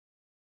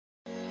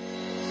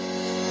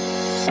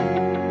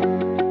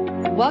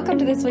Welcome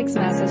to this week's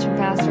message from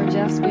Pastor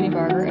Jeff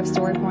Spooneybarger of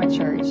Story Point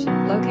Church,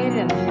 located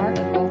in the heart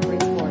of Gulf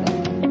Breeze, Florida.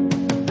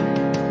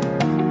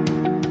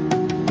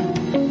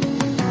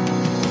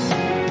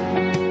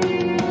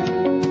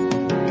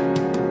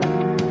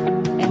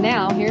 And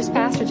now, here's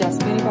Pastor Jeff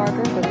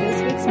Spooneybarger with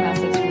this week's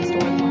message from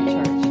Story Point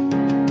Church.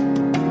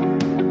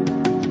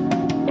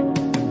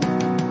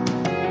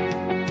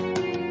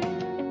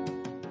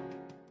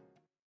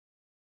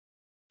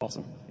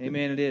 Awesome.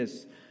 Amen, it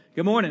is.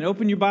 Good morning.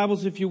 Open your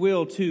Bibles, if you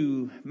will,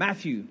 to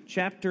Matthew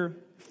chapter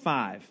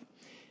 5.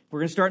 We're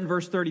going to start in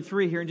verse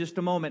 33 here in just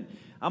a moment.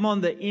 I'm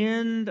on the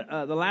end,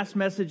 the last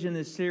message in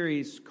this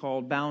series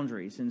called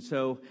Boundaries. And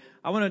so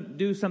I want to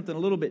do something a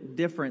little bit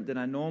different than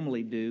I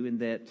normally do in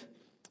that,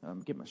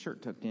 get my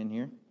shirt tucked in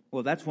here.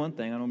 Well, that's one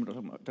thing. I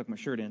normally tuck my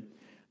shirt in.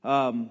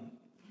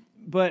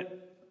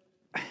 But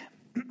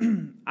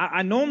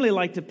I normally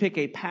like to pick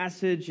a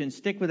passage and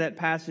stick with that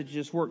passage,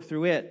 just work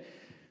through it.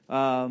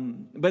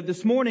 But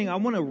this morning, I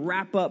want to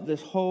wrap up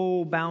this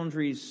whole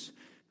boundaries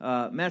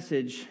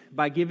message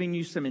by giving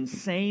you some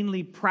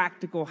insanely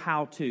practical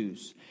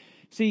how-tos.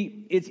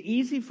 See, it's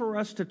easy for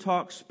us to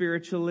talk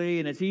spiritually,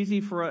 and it's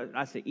easy for us,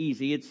 I say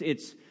easy,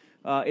 it's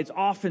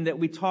often that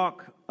we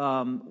talk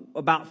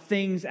about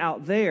things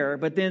out there,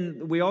 but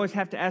then we always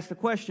have to ask the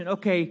question,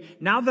 okay,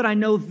 now that I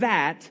know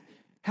that,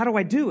 how do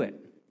I do it?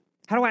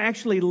 How do I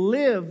actually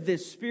live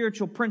this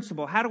spiritual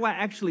principle? How do I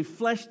actually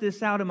flesh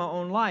this out in my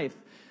own life?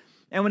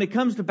 And when it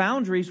comes to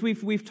boundaries,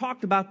 we've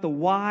talked about the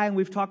why and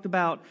we've talked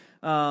about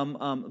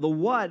the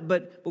what,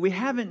 but we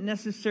haven't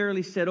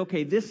necessarily said,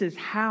 okay, this is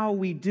how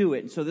we do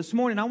it. So this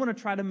morning, I want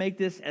to try to make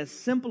this as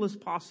simple as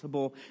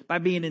possible by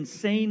being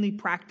insanely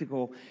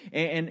practical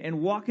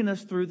and walking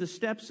us through the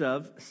steps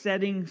of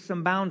setting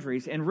some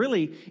boundaries. And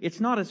really, it's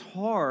not as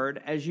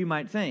hard as you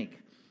might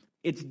think.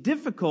 It's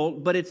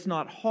difficult, but it's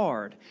not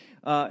hard.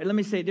 Let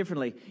me say it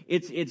differently.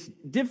 It's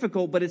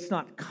difficult, but it's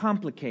not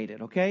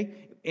complicated,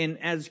 okay? And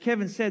as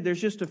Kevin said, there's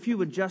just a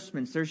few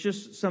adjustments. There's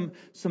just some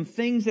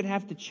things that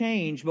have to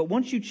change. But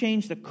once you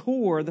change the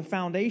core, the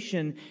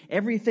foundation,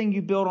 everything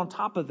you build on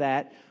top of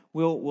that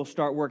will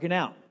start working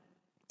out.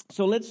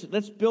 So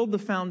let's build the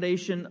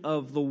foundation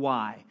of the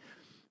why.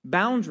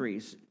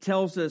 Boundaries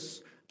tells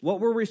us what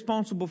we're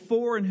responsible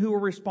for and who we're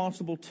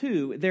responsible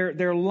to.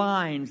 They're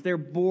lines, they're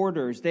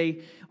borders,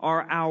 they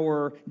are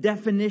our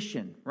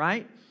definition,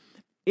 right?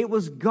 It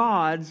was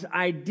God's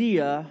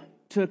idea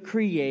to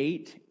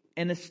create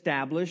and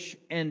establish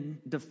and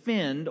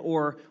defend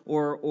or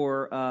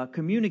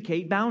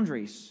communicate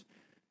boundaries.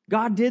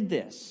 God did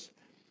this.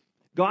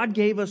 God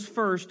gave us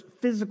first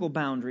physical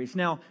boundaries.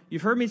 Now,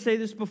 you've heard me say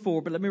this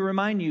before, but let me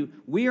remind you,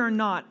 we are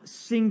not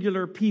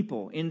singular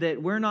people in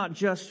that we're not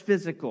just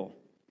physical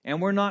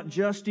and we're not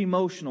just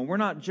emotional. We're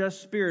not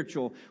just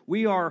spiritual.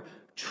 We are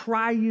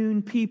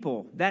triune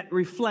people that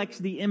reflects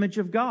the image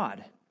of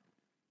God.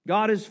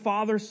 God is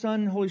Father,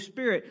 Son, and Holy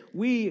Spirit.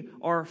 We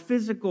are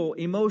physical,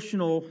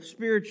 emotional,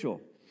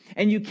 spiritual.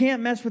 And you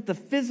can't mess with the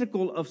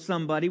physical of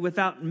somebody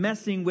without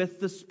messing with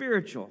the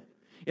spiritual.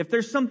 If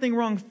there's something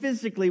wrong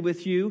physically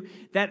with you,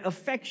 that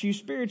affects you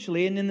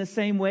spiritually. And in the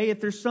same way,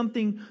 if there's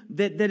something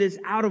that is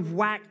out of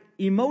whack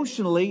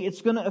emotionally,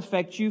 it's going to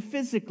affect you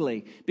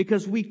physically.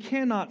 Because we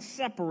cannot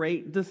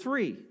separate the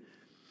three.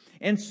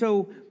 And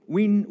so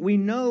we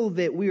know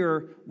that we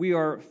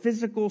are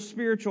physical,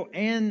 spiritual,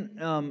 and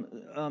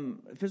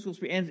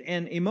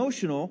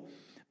emotional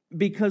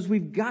because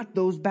we've got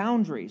those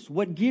boundaries.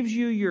 What gives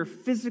you your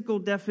physical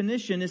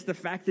definition is the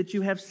fact that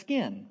you have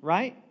skin,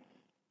 right?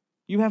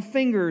 You have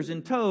fingers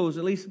and toes.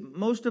 At least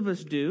most of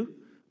us do,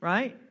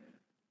 right?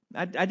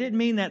 I didn't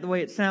mean that the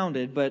way it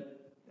sounded,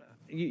 but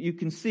you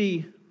can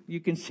see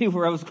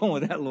where I was going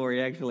with that,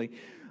 Lori. Actually,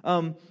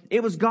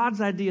 it was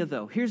God's idea,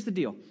 though. Here's the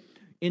deal.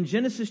 In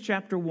Genesis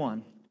chapter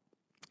 1,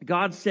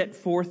 God set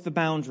forth the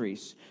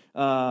boundaries.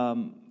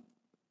 In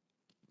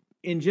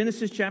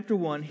Genesis chapter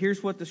 1,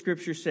 here's what the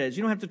scripture says.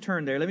 You don't have to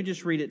turn there. Let me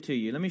just read it to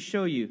you. Let me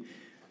show you.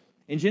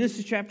 In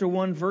Genesis chapter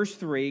 1, verse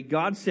 3,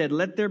 God said,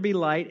 "Let there be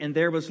light," and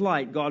there was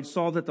light. God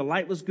saw that the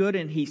light was good,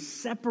 and He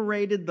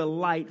separated the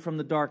light from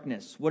the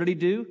darkness. What did He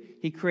do?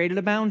 He created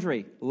a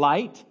boundary.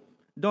 Light,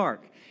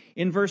 dark.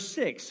 In verse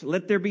 6,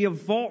 let there be a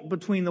vault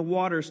between the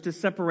waters to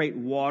separate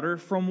water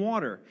from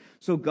water.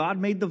 So God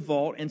made the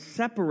vault and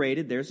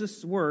separated, there's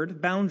this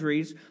word,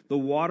 boundaries, the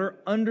water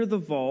under the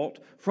vault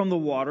from the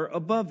water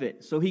above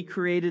it. So He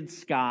created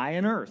sky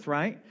and earth,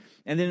 right?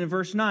 And then in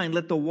verse 9,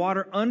 let the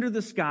water under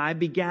the sky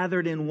be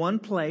gathered in one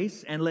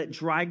place and let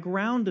dry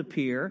ground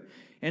appear.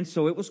 And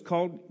so it was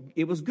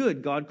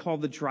good. God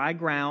called the dry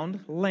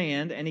ground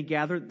land, and the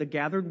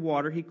gathered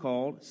water He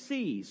called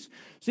seas.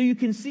 So you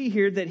can see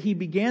here that He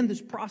began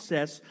this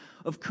process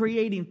of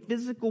creating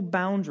physical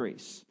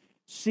boundaries,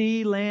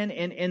 sea, land,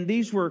 and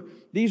these were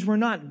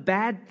not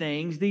bad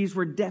things. These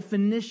were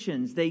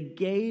definitions. They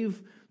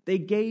gave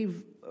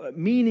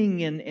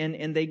meaning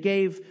and they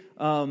gave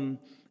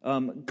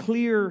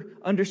clear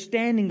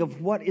understanding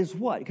of what is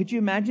what. Could you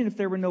imagine if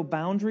there were no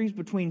boundaries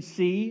between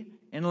sea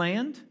and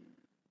land?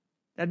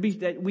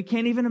 We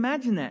can't even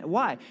imagine that.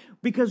 Why?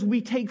 Because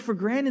we take for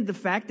granted the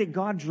fact that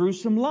God drew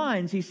some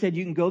lines. He said,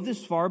 you can go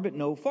this far, but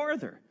no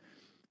farther.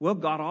 Well,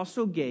 God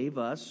also gave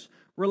us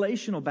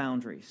relational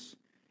boundaries.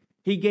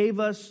 He gave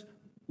us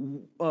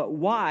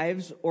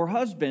wives or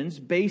husbands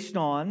based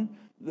on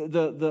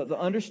the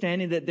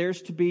understanding that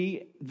there's to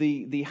be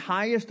the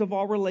highest of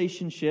all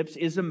relationships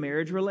is a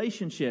marriage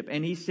relationship.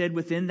 And he said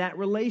within that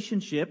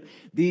relationship,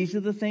 these are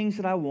the things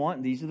that I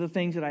want. These are the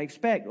things that I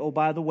expect. Oh,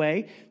 by the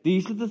way,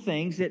 these are the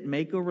things that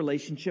make a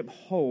relationship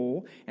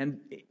whole. And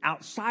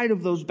outside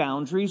of those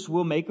boundaries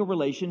will make a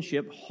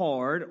relationship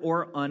hard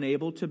or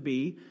unable to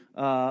be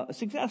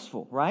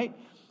successful, right?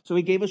 So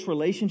he gave us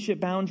relationship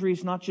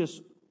boundaries, not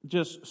just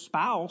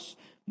spouse,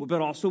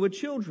 but also with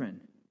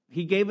children.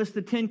 He gave us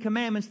the 10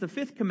 commandments. The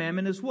 5th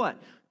commandment is what?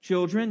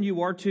 Children,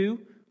 you are to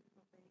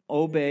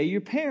obey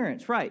your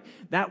parents. Right.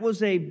 That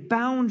was a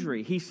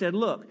boundary. He said,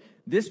 look,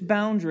 this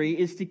boundary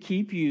is to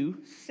keep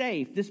you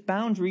safe. This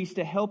boundary is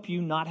to help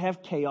you not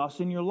have chaos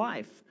in your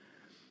life.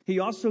 He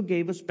also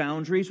gave us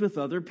boundaries with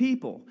other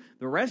people.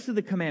 The rest of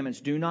the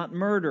commandments, do not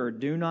murder,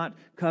 do not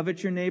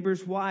covet your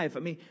neighbor's wife. I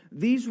mean,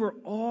 these were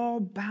all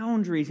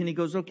boundaries. And he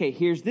goes, okay,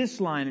 here's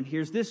this line, and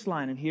here's this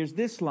line, and here's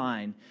this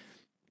line.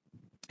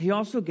 He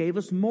also gave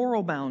us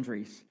moral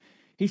boundaries.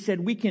 He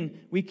said we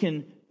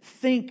can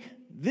think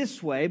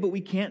this way, but we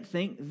can't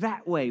think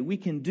that way. We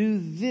can do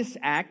this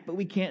act, but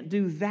we can't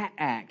do that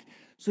act.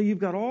 So you've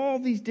got all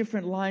these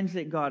different lines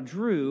that God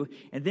drew,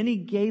 and then he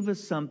gave us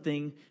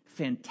something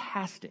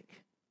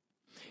fantastic.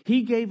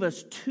 He gave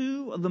us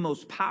 2 of the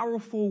most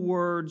powerful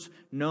words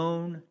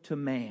known to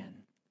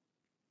man.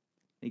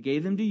 He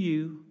gave them to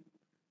you.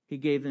 He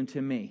gave them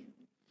to me.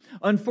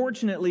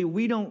 Unfortunately,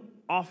 we don't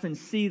often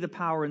see the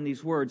power in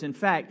these words. In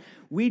fact,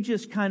 we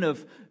just kind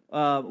of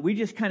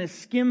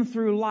skim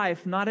through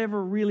life, not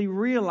ever really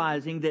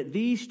realizing that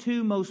these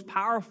 2 most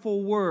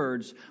powerful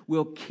words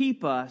will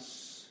keep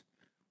us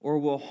or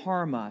will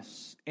harm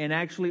us, and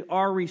actually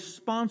are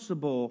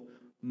responsible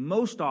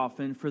most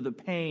often for the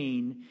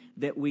pain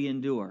that we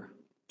endure.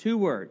 2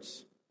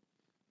 words.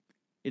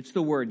 It's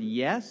the word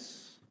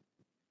yes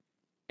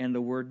and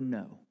the word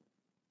no.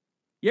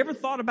 You ever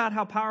thought about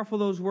how powerful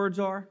those words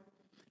are?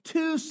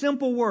 2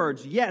 simple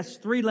words. Yes,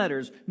 3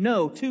 letters.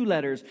 No, 2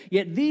 letters.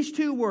 Yet these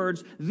 2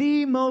 words,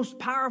 the most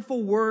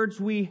powerful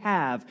words we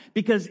have,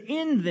 because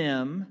within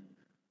them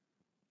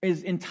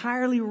is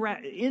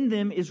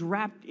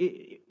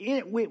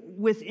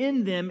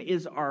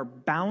our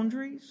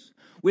boundaries.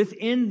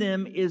 Within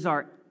them is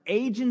our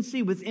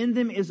agency. Within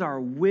them is our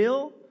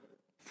will.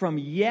 From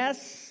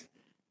yes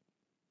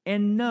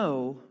and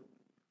no,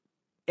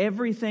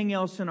 everything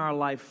else in our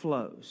life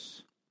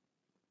flows.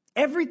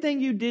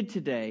 Everything you did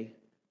today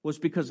was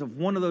because of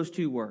one of those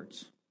 2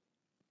 words.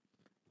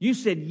 You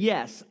said,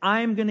 yes,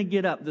 I'm going to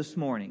get up this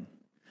morning.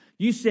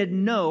 You said,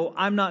 no,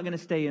 I'm not going to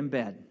stay in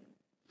bed.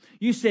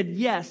 You said,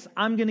 yes,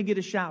 I'm going to get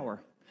a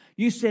shower.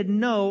 You said,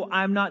 no,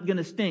 I'm not going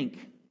to stink.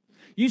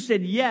 You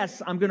said,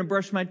 yes, I'm going to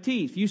brush my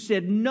teeth. You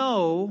said,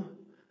 no,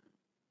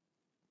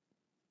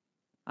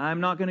 I'm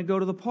not going to go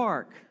to the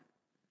park.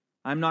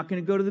 I'm not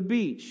going to go to the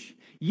beach.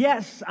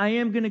 Yes, I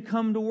am going to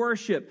come to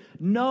worship.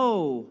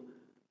 No,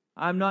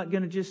 I'm not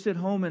going to just sit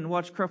home and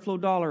watch Creflo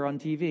Dollar on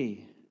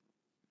TV.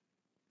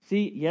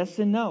 See, yes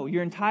and no.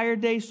 Your entire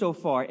day so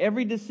far,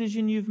 every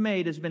decision you've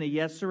made has been a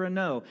yes or a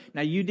no.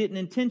 Now, you didn't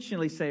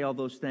intentionally say all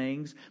those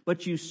things,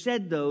 but you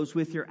said those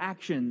with your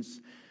actions.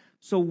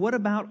 So what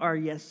about our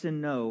yes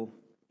and no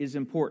is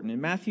important?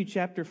 In Matthew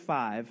chapter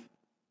 5,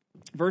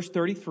 verse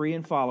 33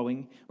 and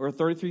following, or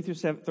 33 through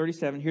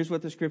 37, here's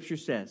what the scripture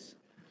says.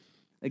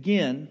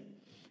 Again,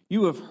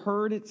 you have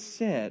heard it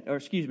said,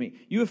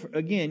 you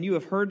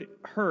have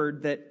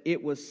heard that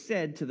it was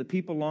said to the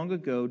people long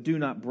ago, do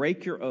not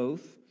break your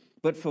oath,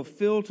 but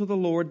fulfill to the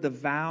Lord the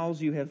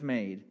vows you have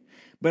made.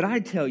 But I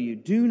tell you,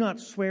 do not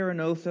swear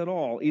an oath at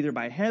all, either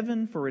by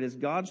heaven, for it is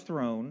God's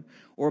throne,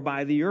 or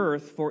by the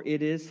earth, for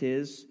it is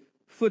his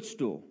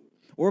footstool,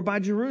 or by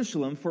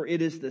Jerusalem, for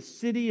it is the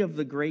city of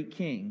the great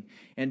king.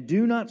 And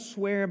do not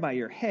swear by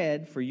your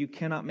head, for you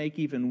cannot make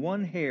even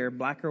one hair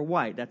black or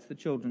white. That's the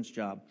children's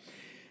job.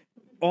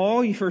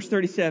 Verse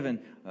 37,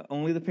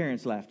 only the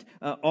parents laughed.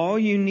 All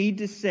you need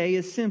to say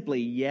is simply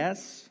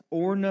yes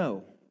or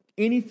no.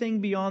 Anything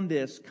beyond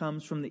this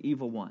comes from the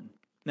evil one.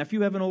 Now, if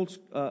you have an old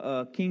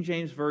King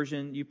James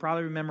version, you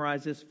probably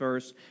memorize this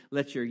verse.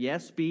 Let your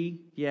yes be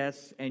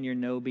yes and your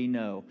no be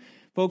no.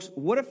 Folks,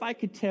 what if I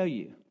could tell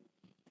you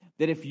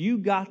that if you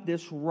got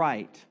this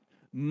right,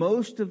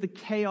 most of the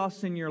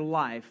chaos in your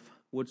life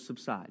would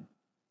subside?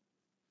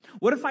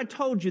 What if I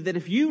told you that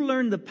if you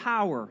learned the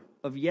power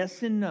of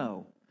yes and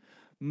no,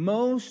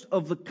 most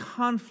of the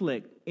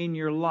conflict in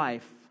your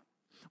life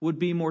would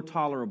be more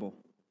tolerable?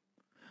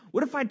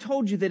 What if I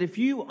told you that if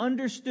you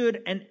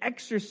understood and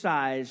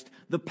exercised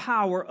the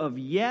power of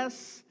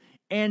yes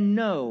and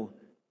no,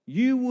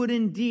 you would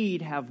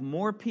indeed have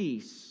more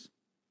peace,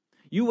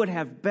 you would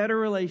have better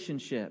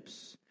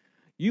relationships,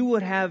 you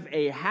would have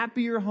a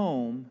happier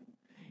home,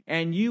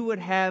 and you would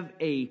have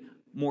a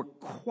more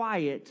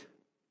quiet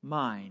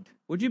mind?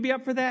 Would you be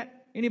up for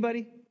that?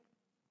 Anybody?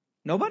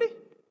 Nobody?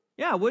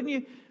 Yeah, wouldn't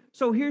you?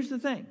 So here's the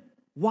thing.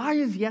 Why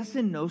is yes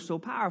and no so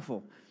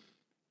powerful?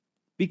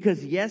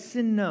 Because yes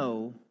and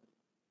no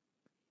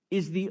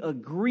is the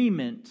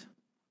agreement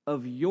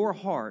of your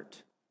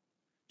heart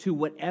to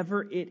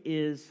whatever it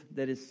is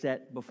that is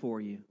set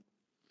before you.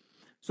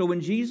 So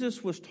when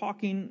Jesus was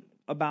talking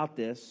about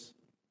this,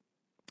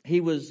 he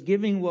was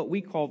giving what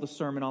we call the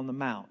Sermon on the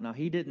Mount. Now,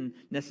 he didn't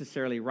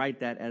necessarily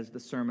write that as the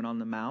Sermon on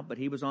the Mount, but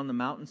he was on the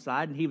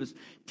mountainside and he was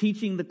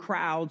teaching the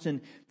crowds,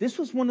 and this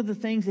was one of the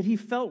things that he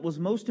felt was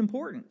most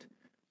important.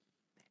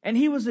 And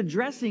he was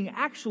addressing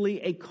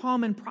actually a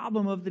common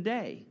problem of the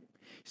day.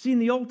 See, in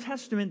the Old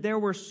Testament, there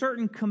were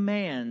certain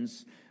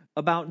commands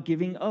about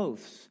giving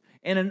oaths.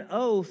 And an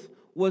oath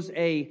was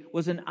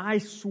an I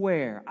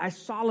swear, I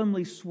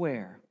solemnly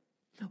swear.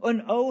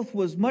 An oath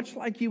was much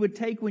like you would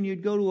take when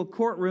you'd go to a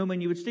courtroom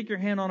and you would stick your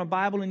hand on a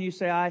Bible and you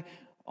say, I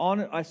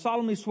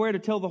solemnly swear to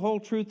tell the whole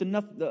truth and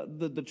nothing,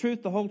 the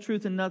truth, the whole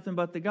truth, and nothing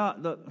but the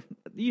God.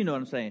 You know what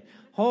I'm saying?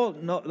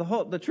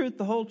 The truth,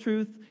 the whole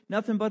truth,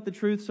 nothing but the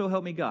truth. So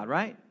help me God,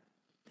 right?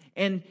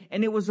 And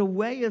it was a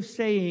way of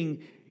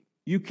saying,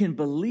 you can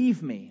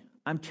believe me.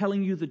 I'm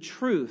telling you the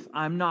truth.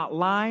 I'm not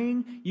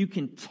lying. You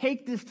can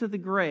take this to the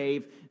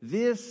grave.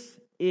 This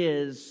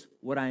is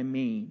what I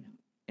mean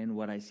and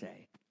what I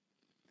say.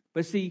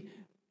 But see,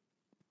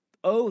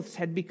 oaths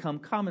had become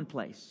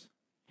commonplace.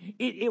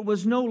 It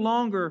was no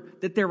longer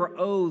that there were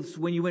oaths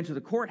when you went to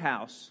the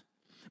courthouse,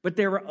 but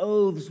there were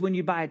oaths when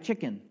you buy a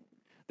chicken.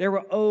 There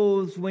were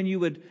oaths when you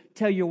would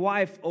tell your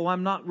wife, oh,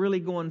 I'm not really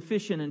going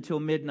fishing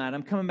until midnight.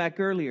 I'm coming back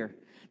earlier.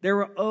 There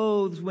were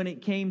oaths when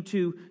it came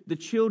to the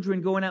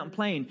children going out and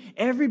playing.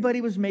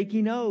 Everybody was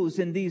making oaths,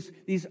 and these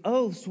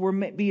oaths were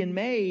being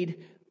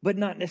made, but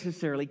not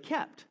necessarily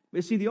kept.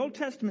 You see, the Old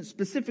Testament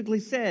specifically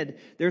said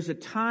there's a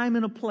time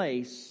and a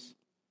place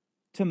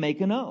to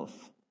make an oath.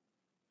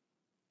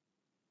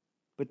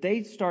 But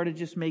they started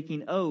just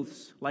making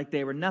oaths like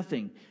they were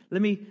nothing.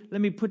 Let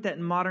me put that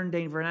in modern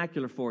day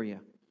vernacular for you.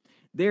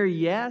 Their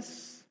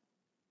yes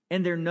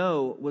and their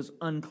no was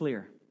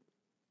unclear.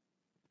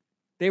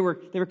 They were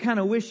kind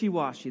of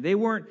wishy-washy. They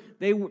weren't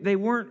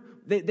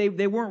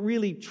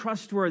really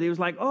trustworthy. It was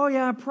like, oh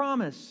yeah, I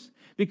promise.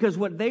 Because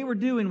what they were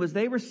doing was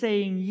they were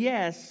saying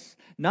yes,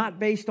 not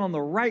based on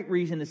the right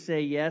reason to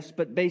say yes,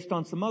 but based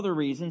on some other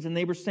reasons. And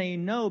they were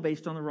saying no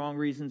based on the wrong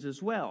reasons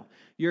as well.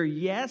 Your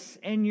yes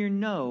and your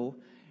no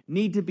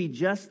need to be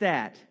just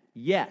that,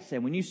 yes.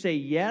 And when you say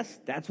yes,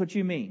 that's what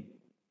you mean.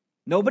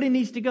 Nobody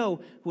needs to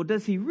go, well,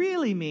 does he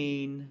really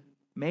mean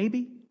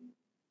maybe?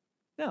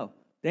 No.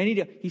 They need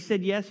to, he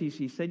said yes,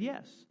 he said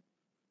yes.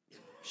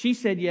 She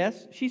said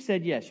yes, she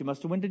said yes. You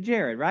must have went to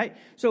Jared, right?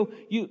 So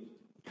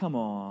come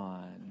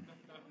on.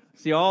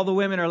 See, all the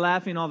women are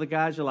laughing, all the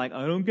guys are like,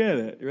 I don't get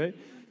it, right?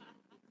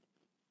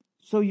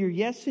 So your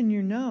yes and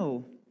your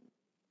no,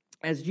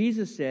 as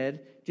Jesus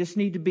said, just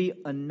need to be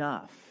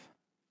enough.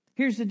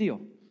 Here's the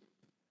deal.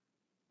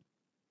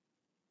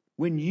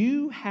 When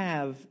you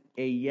have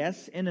a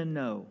yes and a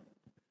no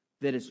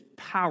that is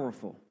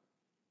powerful,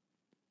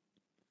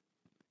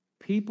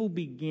 people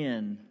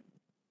begin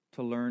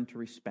to learn to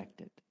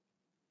respect it.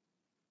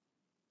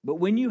 But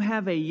when you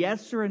have a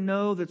yes or a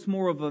no that's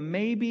more of a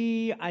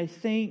maybe, I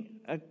think,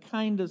 a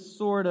kind of,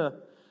 sort of,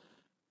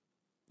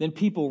 then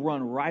people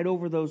run right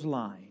over those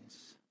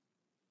lines.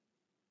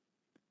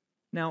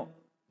 Now,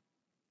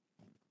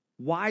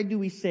 why do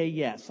we say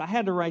yes? I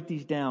had to write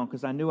these down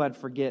because I knew I'd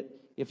forget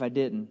if I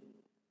didn't.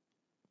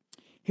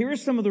 Here are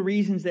some of the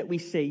reasons that we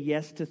say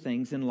yes to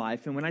things in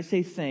life. And when I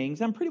say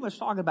things, I'm pretty much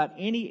talking about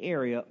any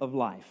area of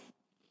life.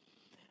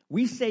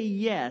 We say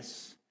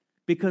yes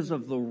because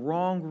of the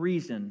wrong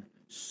reason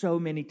so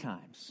many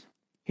times.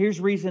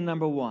 Here's reason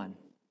number one.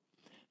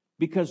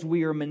 Because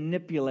we are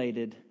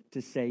manipulated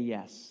to say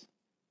yes.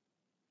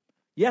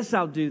 Yes,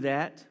 I'll do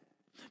that.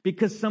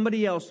 Because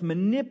somebody else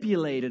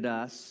manipulated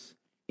us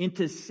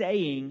into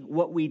saying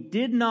what we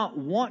did not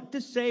want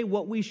to say,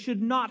 what we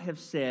should not have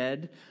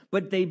said,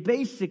 but they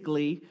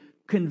basically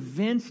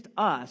convinced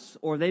us,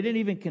 or they didn't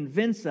even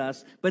convince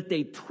us, but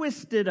they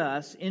twisted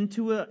us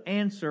into an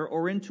answer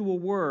or into a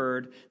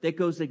word that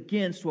goes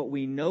against what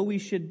we know we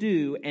should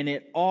do, and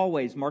it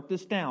always, mark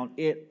this down,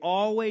 it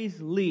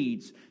always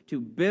leads to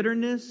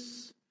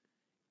bitterness,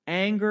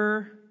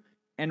 anger,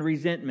 and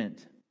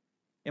resentment.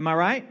 Am I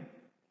right?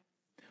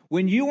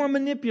 When you are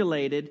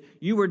manipulated,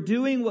 you are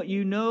doing what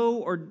you know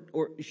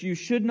or you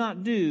should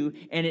not do,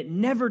 and it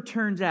never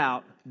turns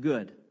out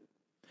good.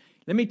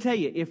 Let me tell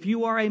you, if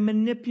you are a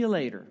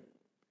manipulator,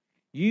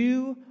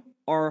 you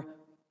are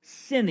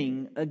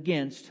sinning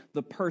against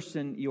the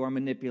person you are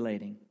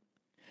manipulating.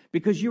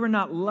 Because you are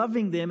not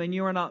loving them and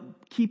you are not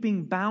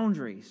keeping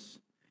boundaries.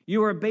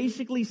 You are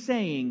basically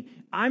saying,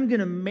 I'm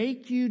going to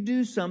make you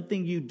do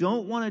something you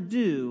don't want to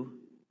do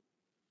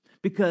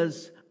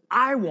because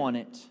I want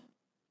it,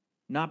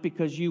 not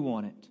because you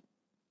want it.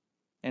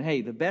 And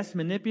hey, the best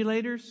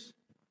manipulators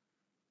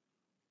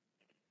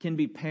can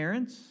be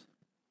parents.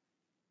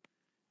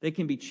 They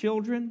can be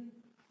children.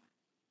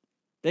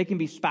 They can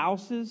be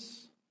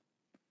spouses.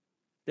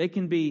 They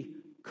can be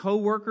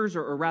co-workers,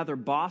 or rather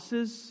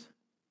bosses.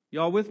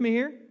 Y'all with me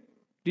here?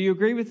 Do you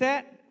agree with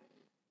that?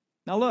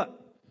 Now look,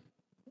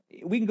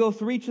 we can go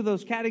through each of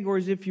those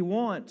categories if you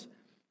want,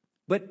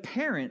 but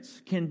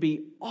parents can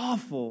be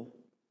awful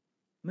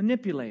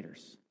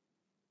manipulators.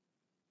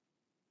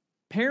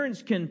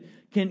 Parents can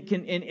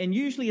and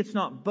usually it's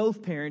not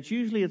both parents,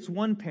 usually it's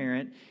one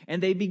parent,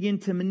 and they begin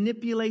to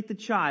manipulate the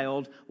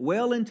child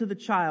well into the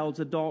child's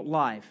adult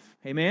life.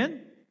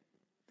 Amen?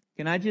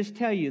 Can I just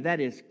tell you, that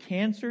is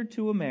cancer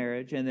to a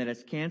marriage, and that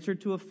it's cancer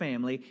to a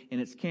family, and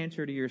it's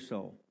cancer to your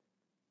soul.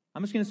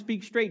 I'm just going to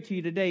speak straight to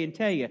you today and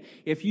tell you,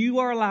 if you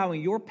are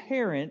allowing your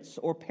parents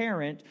or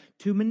parent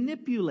to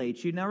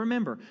manipulate you, now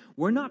remember,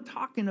 we're not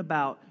talking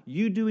about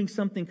you doing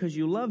something because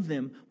you love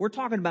them. We're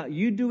talking about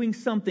you doing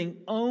something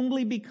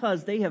only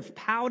because they have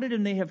pouted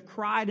and they have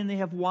cried and they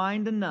have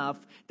whined enough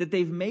that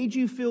they've made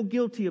you feel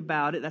guilty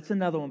about it. That's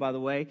another one, by the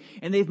way.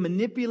 And they've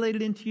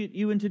manipulated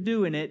you into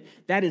doing it.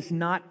 That is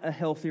not a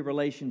healthy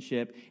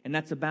relationship, and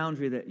that's a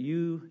boundary that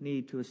you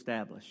need to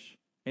establish.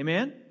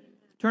 Amen?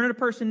 Turn to the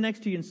person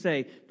next to you and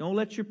say, don't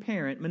let your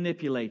parent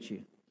manipulate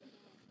you.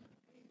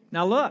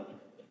 Now look,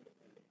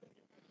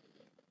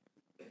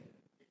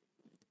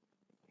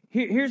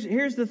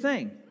 here's the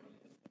thing.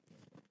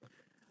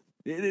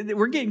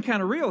 We're getting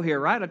kind of real here,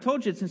 right? I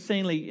told you it's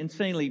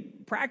insanely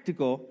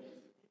practical.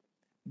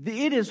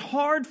 It is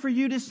hard for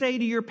you to say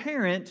to your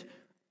parent,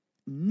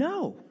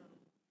 no.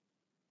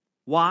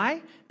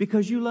 Why?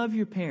 Because you love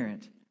your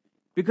parent.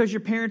 Because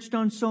your parents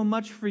done so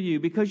much for you.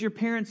 Because your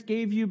parents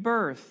gave you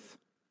birth.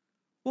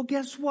 Well,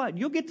 guess what?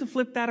 You'll get to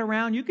flip that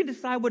around. You can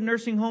decide what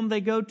nursing home they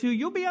go to.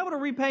 You'll be able to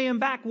repay them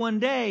back one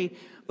day.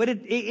 But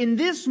in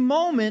this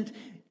moment,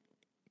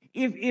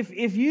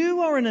 if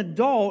you are an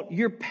adult,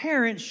 your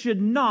parents should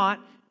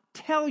not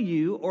tell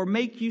you or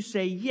make you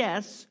say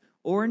yes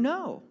or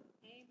no.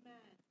 Amen.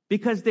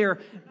 Because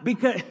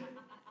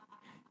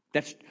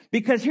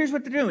here's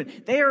what they're doing.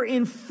 They are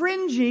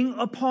infringing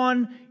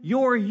upon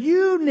your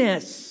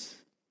you-ness.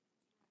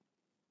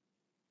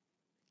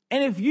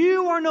 And if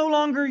you are no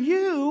longer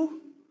you,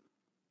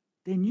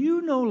 then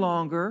you no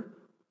longer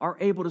are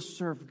able to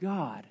serve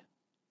God.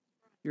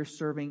 You're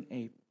serving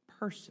a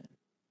person.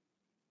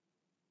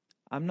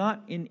 I'm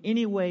not in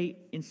any way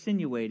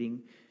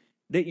insinuating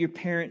that your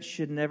parents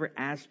should never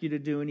ask you to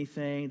do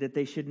anything, that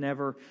they should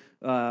never,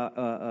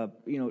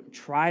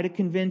 try to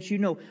convince you.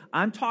 No,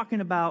 I'm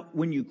talking about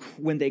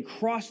when they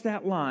cross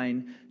that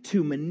line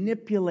to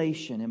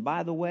manipulation. And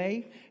by the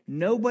way,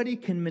 nobody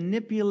can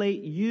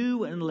manipulate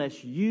you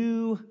unless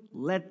you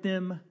let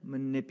them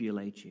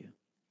manipulate you.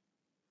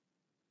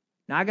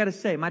 Now, I got to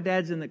say, my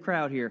dad's in the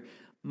crowd here.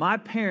 My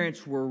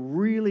parents were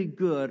really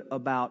good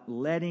about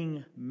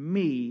letting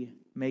me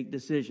make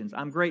decisions.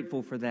 I'm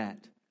grateful for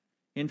that.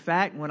 In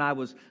fact, when I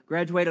was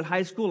graduated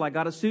high school, I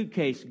got a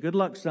suitcase. Good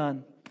luck,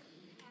 son.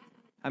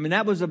 I mean,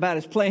 that was about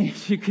as plain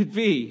as you could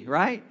be,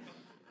 right?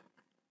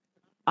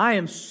 I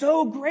am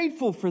so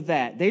grateful for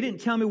that. They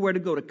didn't tell me where to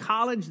go to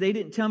college. They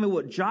didn't tell me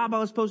what job I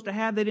was supposed to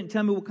have. They didn't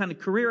tell me what kind of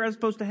career I was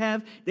supposed to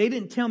have. They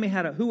didn't tell me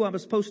who I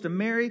was supposed to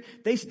marry.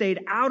 They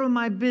stayed out of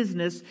my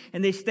business,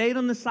 and they stayed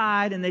on the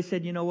side, and they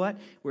said, you know what?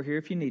 We're here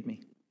if you need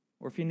me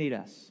or if you need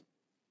us.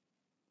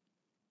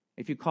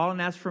 If you call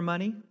and ask for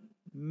money,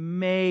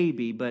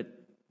 maybe, but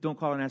don't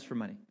call and ask for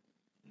money.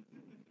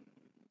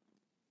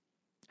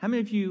 How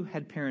many of you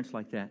had parents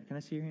like that? Can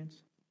I see your hands?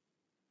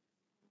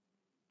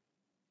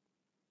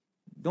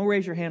 Don't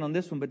raise your hand on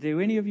this one, but do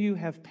any of you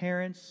have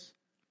parents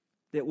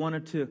that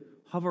wanted to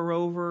hover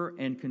over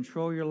and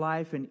control your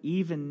life, and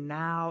even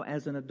now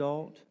as an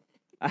adult?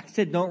 I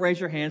said don't raise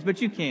your hands,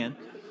 but you can.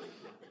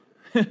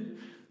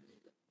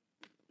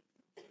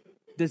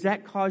 Does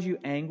that cause you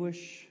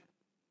anguish?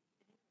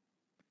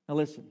 Now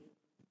listen,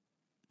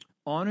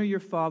 honor your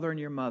father and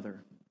your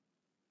mother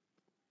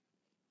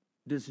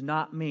does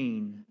not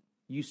mean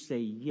you say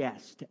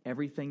yes to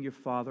everything your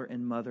father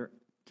and mother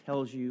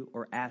tells you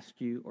or asks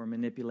you or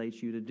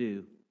manipulates you to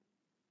do.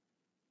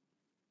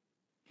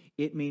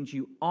 It means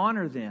you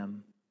honor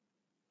them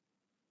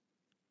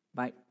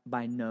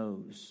by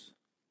no's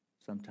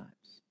sometimes.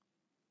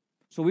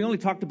 So we only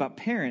talked about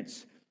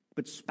parents,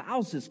 but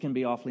spouses can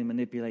be awfully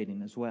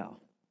manipulating as well.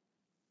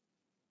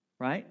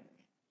 Right?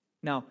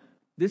 Now,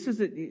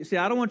 see,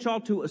 I don't want y'all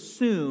to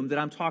assume that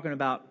I'm talking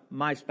about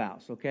my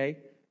spouse, okay?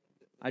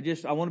 I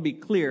want to be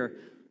clear,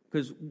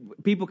 because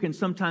people can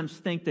sometimes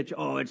think that,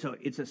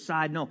 it's a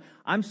side. No,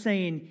 I'm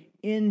saying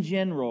in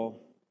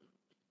general,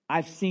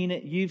 I've seen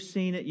it, you've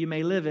seen it, you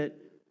may live it.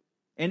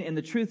 And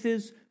the truth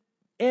is,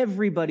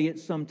 everybody at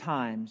some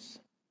time,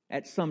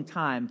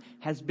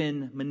 has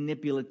been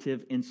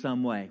manipulative in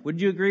some way. Would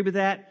you agree with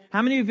that?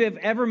 How many of you have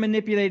ever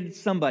manipulated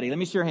somebody? Let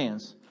me see your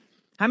hands.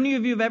 How many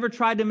of you have ever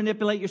tried to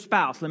manipulate your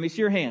spouse? Let me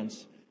see your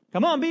hands.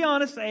 Come on, be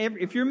honest.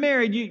 If you're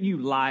married, you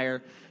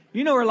liar.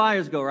 You know where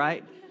liars go,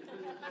 right?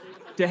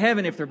 To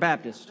heaven if they're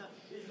Baptist.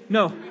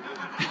 No.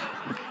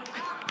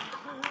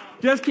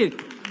 Just kidding.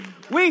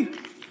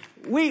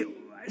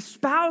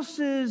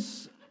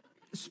 Spouses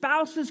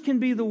can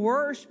be the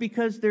worst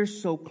because they're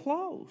so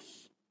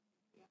close.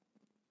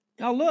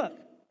 Now look,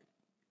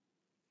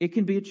 It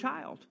can be a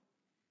child.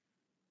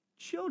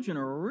 Children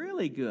are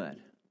really good.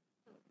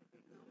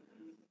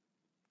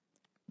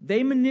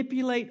 They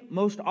manipulate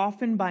most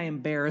often by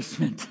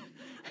embarrassment.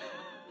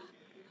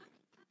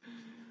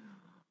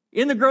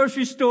 In the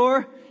grocery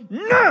store,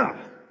 no.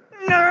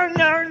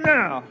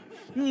 I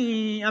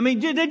mean,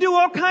 they do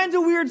all kinds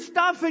of weird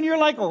stuff, and you're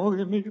like, oh,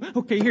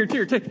 okay, here,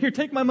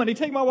 take my money,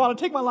 take my wallet,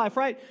 take my life,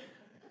 right?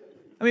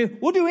 I mean,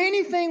 we'll do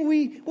anything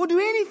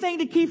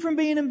to keep from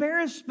being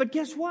embarrassed, but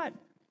guess what?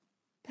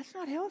 That's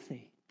not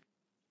healthy.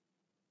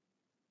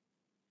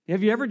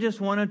 Have you ever just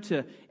wanted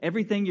to,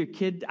 everything your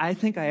kid, I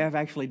think I have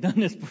actually done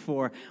this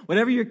before.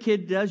 Whatever your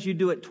kid does, you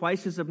do it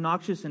twice as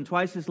obnoxious and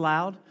twice as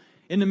loud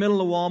in the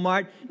middle of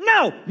Walmart.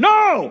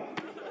 No!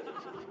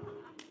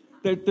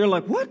 They're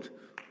like, what?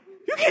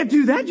 You can't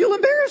do that. You'll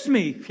embarrass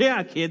me.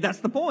 Yeah, kid, that's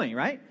the point,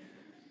 right?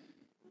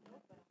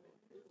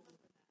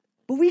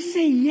 But we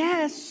say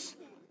yes.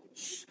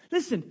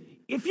 Listen,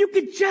 if you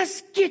could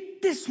just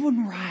get this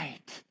one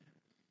right.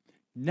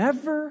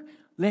 Never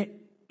let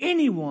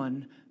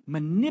anyone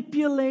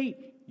manipulate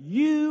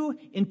you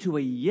into a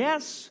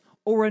yes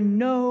or a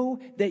no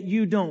that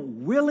you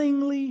don't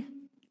willingly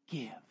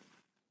give.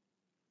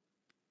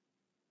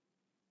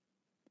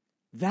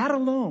 That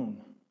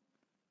alone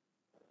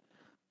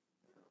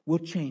will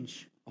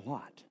change a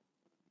lot.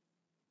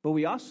 But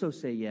we also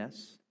say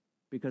yes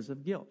because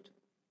of guilt.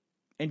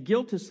 And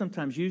guilt is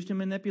sometimes used in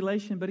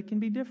manipulation, but it can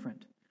be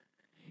different.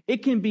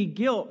 It can be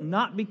guilt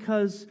not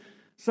because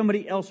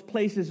somebody else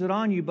places it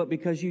on you, but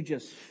because you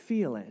just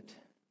feel it.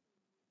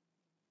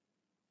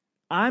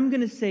 I'm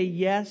going to say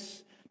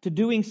yes to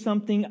doing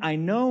something I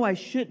know I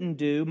shouldn't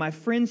do. My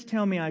friends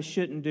tell me I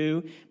shouldn't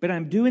do, but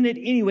I'm doing it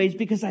anyways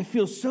because I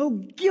feel so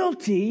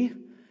guilty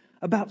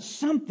about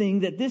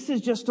something that this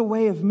is just a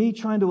way of me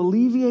trying to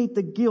alleviate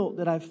the guilt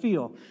that I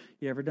feel.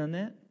 You ever done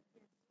that?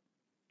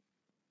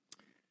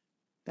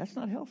 That's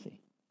not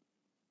healthy.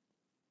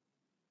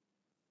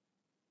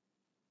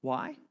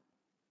 Why?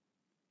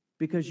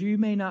 Because you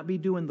may not be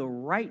doing the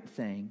right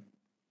thing.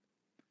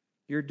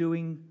 You're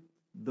doing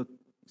the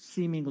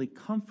seemingly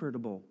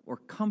comfortable or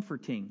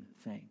comforting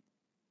thing.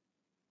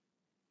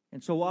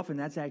 And so often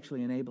that's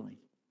actually enabling.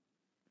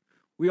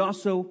 We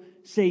also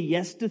say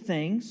yes to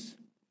things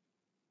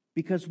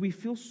because we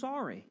feel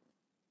sorry.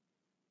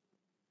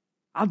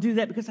 I'll do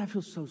that because I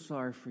feel so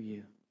sorry for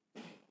you.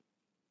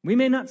 We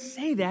may not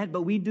say that,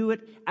 but we do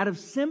it out of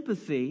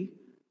sympathy.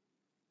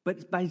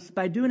 But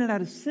by doing it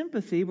out of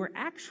sympathy, we're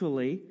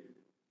actually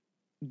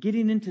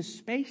getting into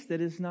space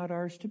that is not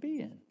ours to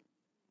be in.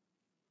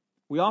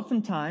 We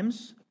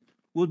oftentimes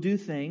will do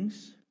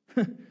things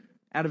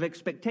out of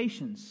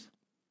expectations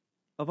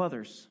of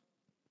others.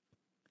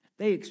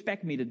 They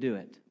expect me to do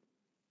it.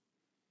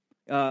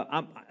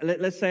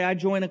 Let's say I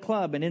join a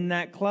club, and in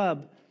that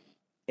club,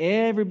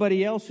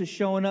 everybody else is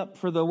showing up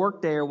for the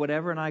workday or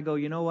whatever, and I go,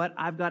 you know what?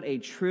 I've got a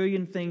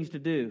trillion things to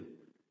do.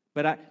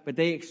 But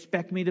they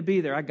expect me to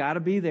be there. I got to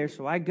be there.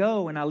 So I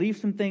go and I leave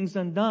some things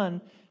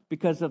undone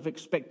because of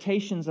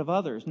expectations of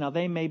others. Now,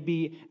 they may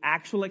be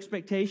actual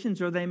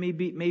expectations or they may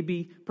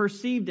be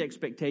perceived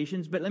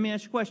expectations. But let me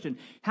ask you a question.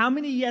 How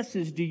many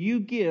yeses do you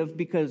give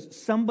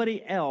because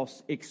somebody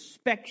else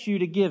expects you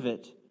to give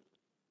it,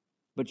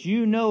 but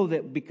you know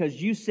that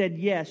because you said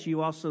yes,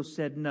 you also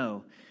said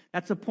no?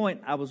 That's a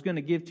point I was going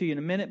to give to you in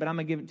a minute, but I'm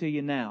going to give it to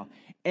you now.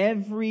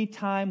 Every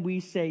time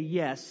we say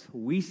yes,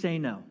 we say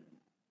no.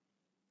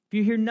 If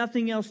you hear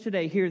nothing else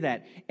today, hear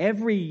that.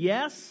 Every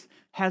yes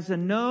has a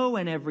no,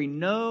 and every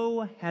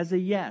no has a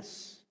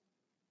yes.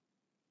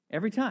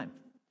 Every time.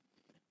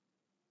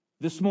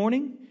 This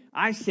morning,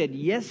 I said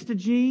yes to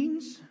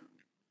jeans,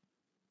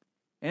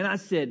 and I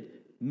said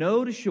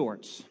no to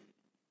shorts.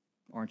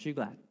 Aren't you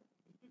glad?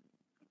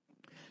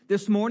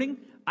 This morning,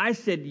 I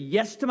said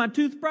yes to my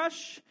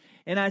toothbrush,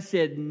 and I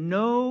said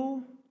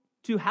no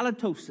to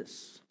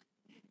halitosis.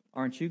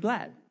 Aren't you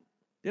glad?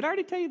 Did I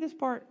already tell you this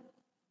part?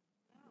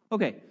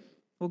 Okay.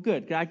 Well,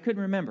 good. I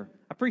couldn't remember.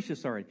 I preached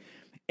this already.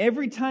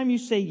 Every time you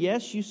say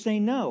yes, you say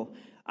no.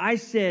 I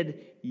said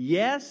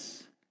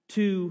yes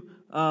to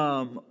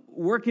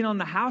working on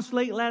the house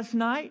late last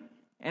night,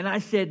 and I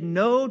said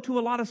no to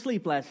a lot of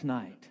sleep last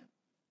night.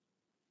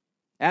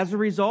 As a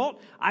result,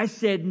 I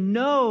said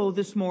no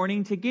this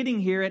morning to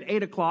getting here at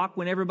 8 o'clock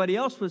when everybody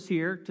else was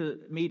here to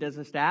meet as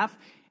a staff,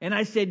 and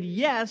I said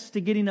yes to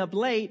getting up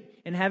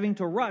late and having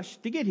to rush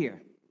to get here.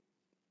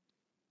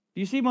 Do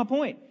you see my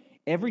point?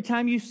 Every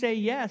time you say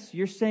yes,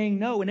 you're saying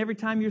no. And every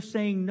time you're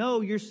saying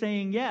no, you're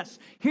saying yes.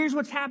 Here's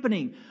what's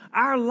happening.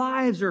 Our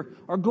lives are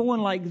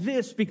going like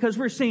this because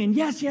we're saying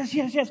yes, yes,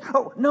 yes, yes.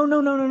 Oh,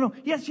 no.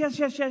 Yes, yes,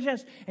 yes, yes,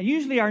 yes. And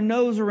usually our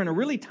no's are in a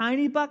really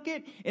tiny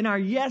bucket and our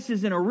yes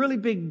is in a really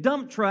big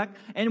dump truck.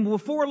 And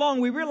before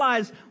long, we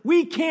realize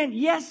we can't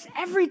yes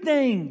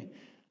everything.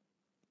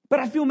 But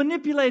I feel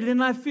manipulated,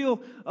 and I feel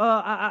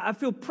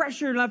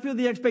pressured, and I feel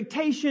the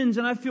expectations,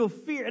 and I feel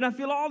fear, and I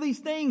feel all these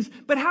things.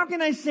 But how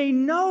can I say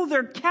no?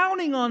 They're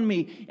counting on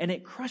me, and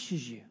it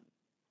crushes you.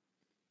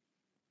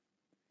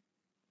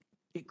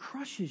 It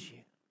crushes you.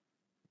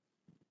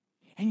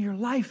 and your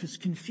life is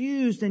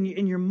confused and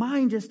your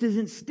mind just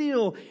isn't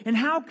still. And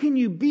how can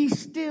you be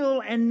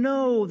still and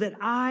know that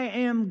I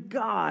am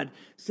God,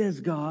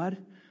 says God,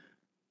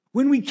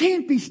 when we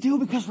can't be still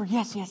because we're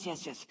yes, yes,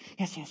 yes, yes,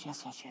 yes, yes, yes,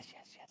 yes, yes, yes, yes,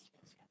 yes,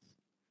 yes.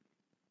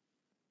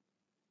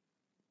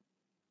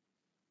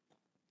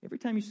 Every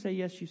time you say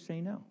yes, you say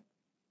no.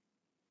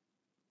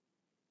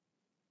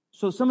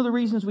 So some of the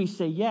reasons we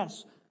say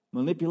yes: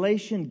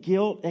 manipulation,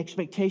 guilt,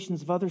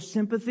 expectations of others,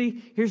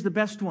 sympathy. Here's the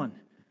best one: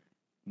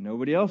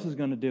 nobody else is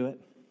going to do it.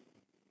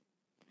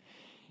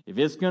 If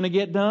it's going to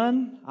get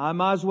done, I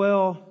might as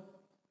well.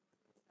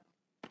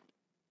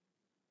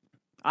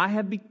 I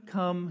have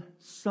become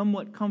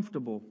somewhat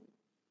comfortable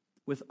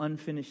with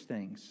unfinished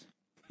things.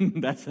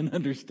 That's an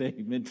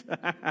understatement.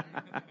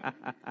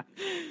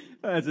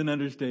 That's an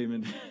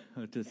understatement,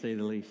 to say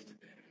the least.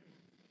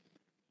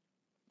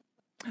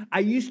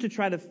 I used to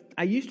try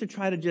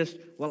to just,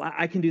 well,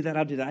 I can do that,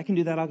 I'll do that. I can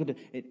do that, I'll do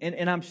it.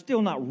 And I'm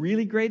still not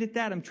really great at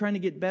that. I'm trying to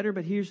get better,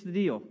 but here's the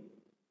deal.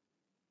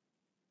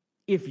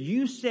 If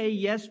you say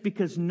yes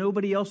because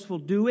nobody else will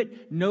do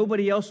it,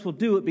 nobody else will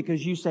do it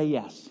because you say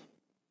yes.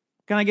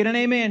 Can I get an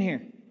amen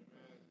here?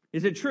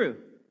 Is it true?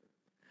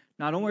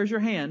 Now, don't raise your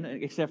hand,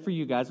 except for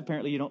you guys.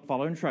 Apparently, you don't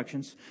follow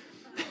instructions.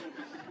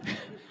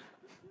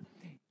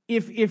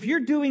 If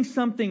you're doing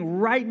something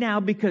right now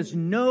because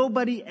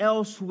nobody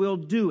else will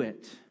do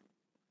it,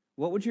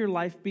 what would your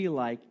life be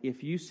like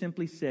if you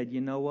simply said, you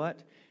know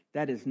what?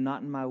 That is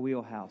not in my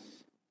wheelhouse.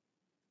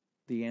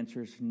 The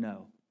answer is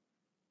no.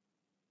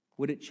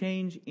 Would it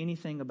change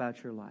anything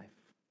about your life?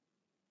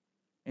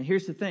 And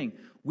here's the thing.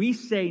 We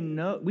say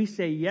no, we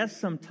say yes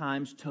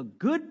sometimes to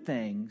good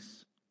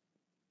things,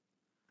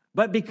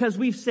 but because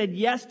we've said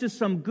yes to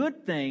some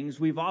good things,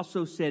 we've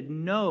also said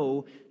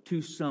no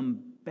to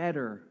some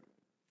better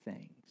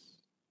things.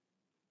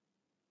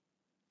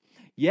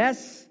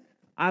 Yes,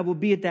 I will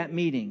be at that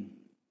meeting.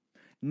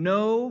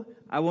 No,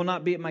 I will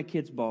not be at my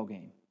kids' ball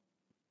game.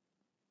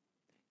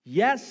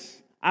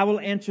 Yes, I will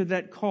answer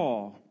that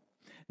call.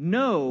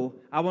 No,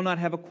 I will not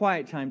have a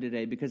quiet time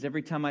today because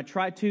every time I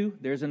try to,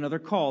 there's another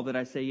call that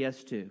I say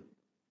yes to.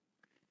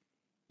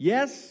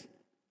 Yes,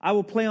 I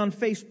will play on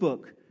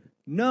Facebook.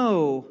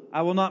 No,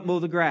 I will not mow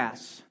the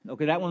grass.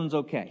 Okay, that one's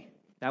okay.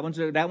 That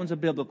one's a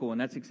biblical one.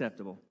 That's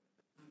acceptable.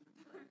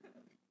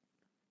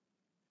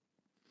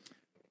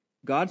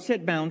 God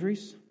set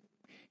boundaries.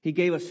 He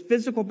gave us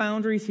physical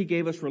boundaries. He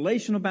gave us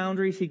relational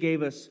boundaries. He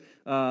gave us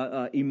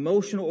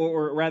emotional,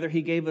 or rather,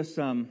 He gave us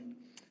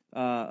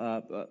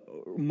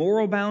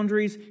moral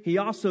boundaries. He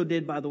also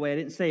did, by the way, I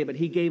didn't say it, but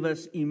He gave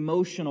us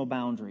emotional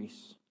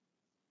boundaries.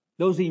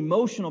 Those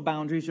emotional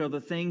boundaries are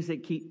the things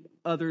that keep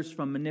others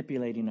from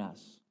manipulating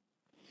us.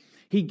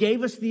 He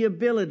gave us the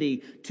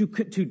ability to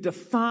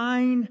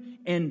define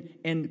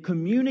and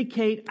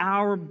communicate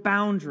our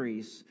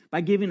boundaries by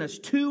giving us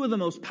two of the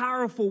most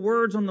powerful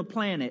words on the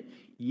planet,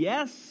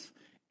 yes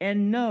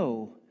and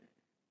no.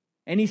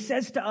 And He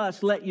says to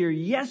us, let your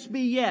yes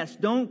be yes.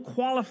 Don't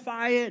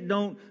qualify it.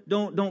 Don't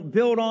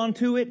build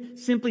onto it.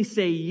 Simply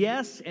say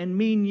yes and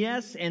mean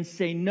yes, and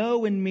say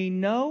no and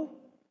mean no.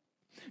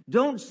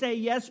 Don't say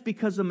yes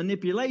because of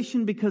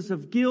manipulation, because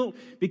of guilt,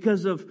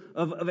 because of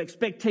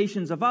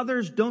expectations of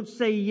others. Don't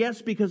say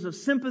yes because of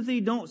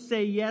sympathy. Don't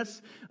say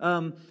yes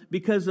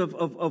because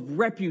of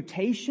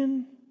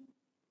reputation.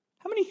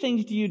 How many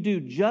things do you do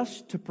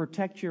just to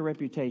protect your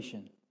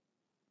reputation?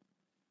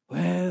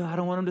 Well, I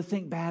don't want them to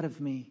think bad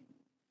of me.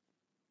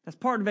 That's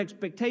part of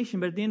expectation,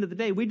 but at the end of the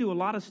day, we do a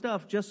lot of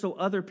stuff just so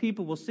other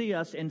people will see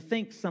us and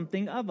think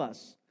something of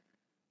us.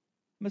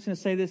 I'm just going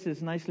to say this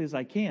as nicely as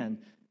I can.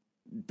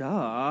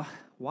 Duh.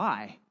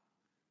 Why?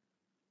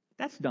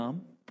 That's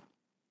dumb.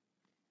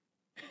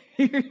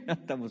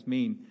 That was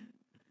mean.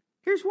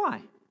 Here's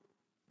why.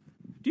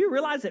 Do you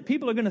realize that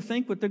people are going to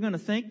think what they're going to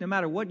think no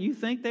matter what you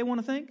think they want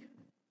to think?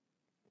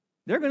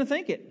 They're going to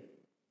think it.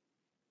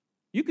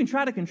 You can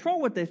try to control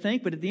what they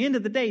think, but at the end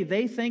of the day,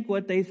 they think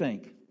what they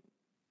think.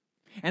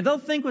 And they'll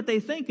think what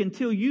they think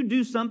until you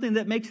do something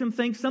that makes them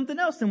think something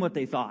else than what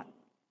they thought.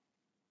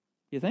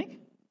 You think?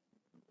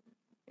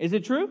 Is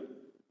it true?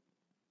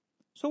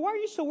 So why are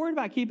you so worried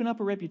about keeping up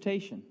a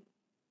reputation?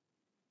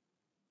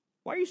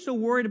 Why are you so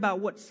worried about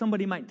what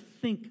somebody might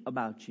think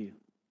about you?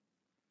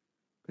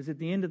 Because at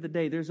the end of the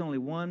day, there's only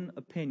one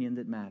opinion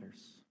that matters.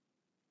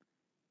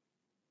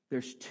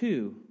 There's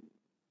two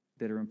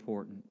that are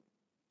important.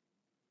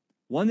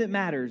 One that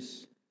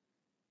matters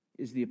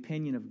is the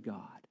opinion of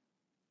God.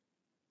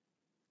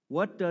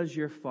 What does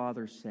your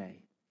Father say?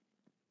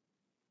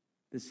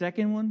 The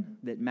second one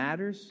that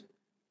matters,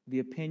 the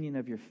opinion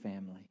of your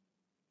family.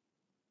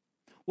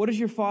 What does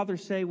your Father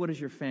say? What does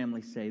your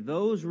family say?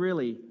 Those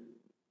really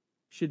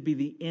should be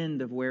the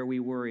end of where we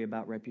worry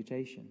about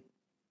reputation.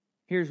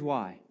 Here's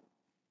why.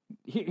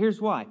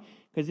 Here's why.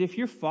 Because if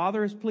your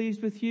Father is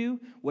pleased with you,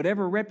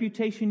 whatever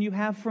reputation you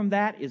have from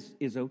that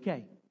is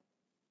okay.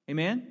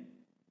 Amen?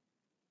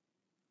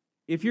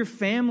 If your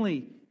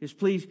family is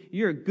pleased,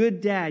 you're a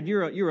good dad,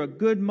 you're a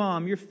good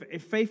mom, you're a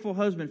faithful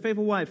husband,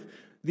 faithful wife,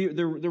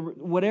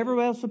 whatever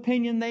else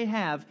opinion they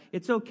have,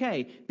 it's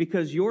okay,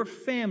 because your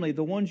family,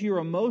 the ones you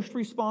are most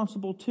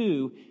responsible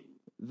to,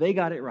 they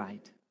got it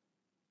right.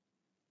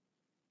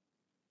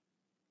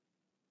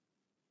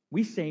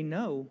 We say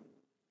no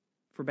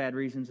for bad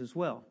reasons as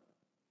well.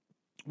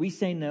 We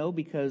say no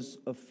because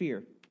of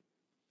fear.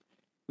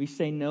 We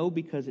say no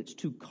because it's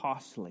too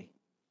costly.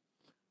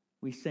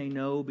 We say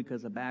no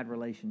because of bad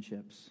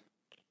relationships.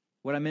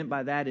 What I meant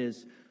by that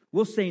is,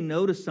 we'll say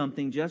no to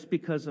something just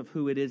because of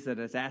who it is that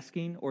is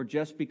asking, or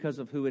just because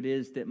of who it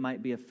is that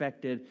might be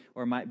affected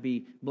or might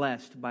be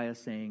blessed by us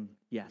saying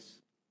yes.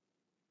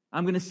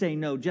 I'm going to say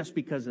no just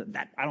because of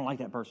that. I don't like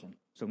that person,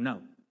 so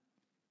no.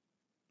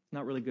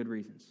 Not really good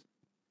reasons.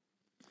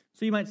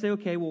 So you might say,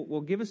 okay,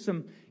 well, give us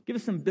some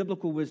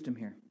biblical wisdom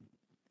here.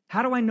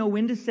 How do I know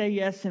when to say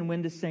yes and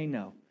when to say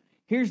no?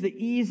 Here's the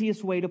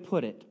easiest way to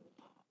put it.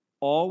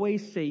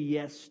 Always say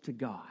yes to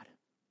God.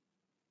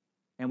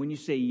 And when you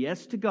say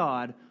yes to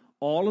God,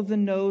 all of the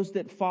no's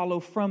that follow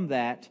from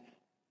that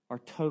are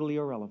totally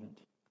irrelevant.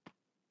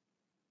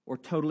 Or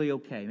totally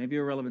okay. Maybe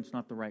irrelevant's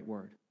not the right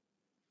word.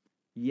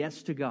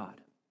 Yes to God.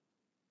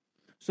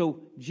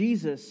 So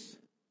Jesus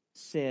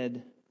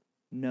said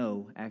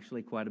no,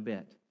 actually quite a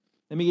bit.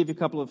 Let me give you a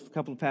couple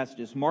of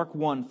passages. Mark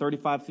 1,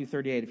 35 through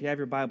 38. If you have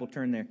your Bible,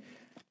 turn there.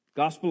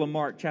 Gospel of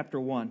Mark,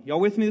 chapter 1. Y'all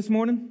with me this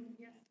morning?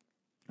 Yes.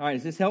 All right,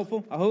 is this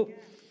helpful? I hope.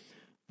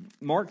 Yes.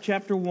 Mark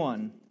chapter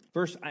 1.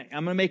 I'm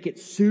going to make it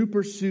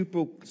super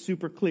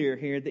clear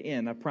here at the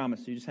end. I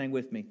promise you. Just hang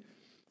with me.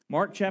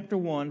 Mark chapter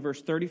 1,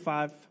 verse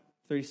 35,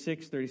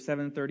 36,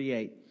 37, and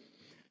 38.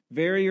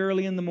 Very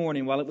early in the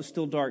morning, while it was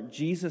still dark,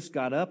 Jesus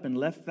got up and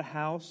left the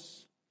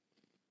house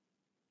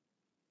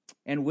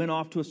and went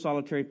off to a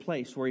solitary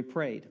place where he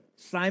prayed.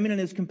 Simon and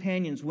his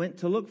companions went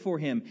to look for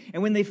him.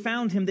 And when they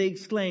found him, they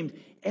exclaimed,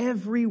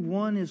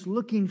 "Everyone is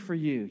looking for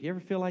you." You ever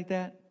feel like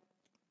that?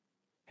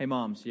 Hey,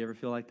 moms, you ever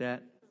feel like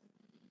that?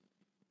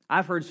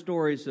 I've heard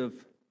stories of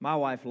my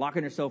wife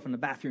locking herself in the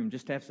bathroom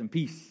just to have some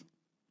peace.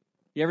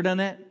 You ever done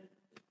that?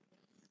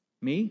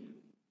 Me?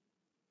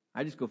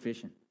 I just go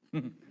fishing.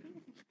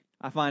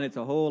 I find it's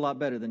a whole lot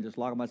better than just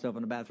locking myself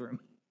in the bathroom.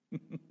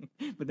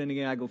 But then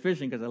again, I go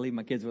fishing because I leave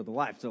my kids with the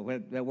wife,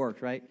 so that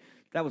works, right?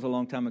 That was a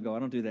long time ago. I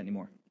don't do that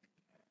anymore.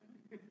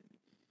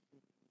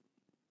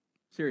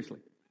 Seriously.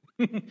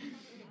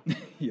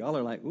 Y'all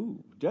are like,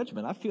 ooh,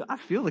 judgment. I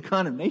feel the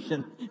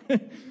condemnation.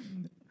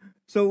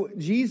 So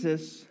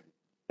Jesus,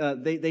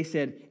 they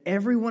said,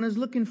 everyone is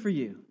looking for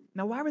you.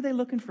 Now, why were they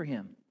looking for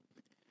him?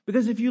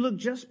 Because if you look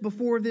just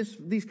before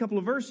these couple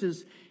of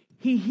verses,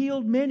 he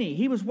healed many.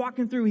 He was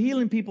walking through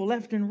healing people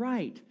left and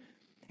right.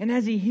 And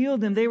as he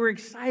healed them, they were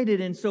excited.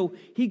 And so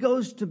he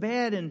goes to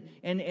bed, and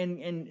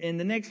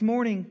the next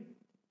morning,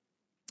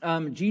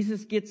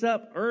 Jesus gets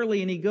up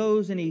early, and he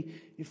goes and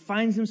he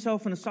finds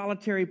himself in a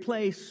solitary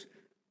place.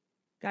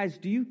 Guys,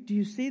 do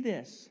you see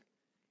this?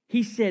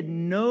 He said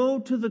no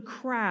to the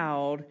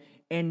crowd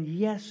and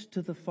yes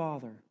to the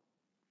Father.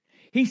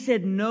 He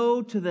said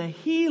no to the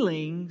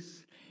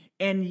healings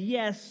and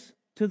yes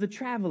to the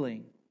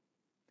traveling.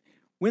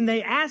 When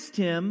they asked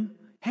him,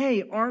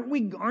 "Hey,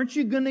 aren't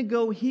you going to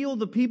go heal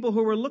the people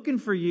who are looking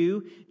for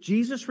you?"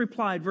 Jesus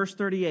replied, verse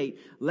 38,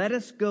 "Let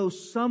us go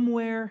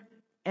somewhere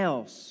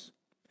else,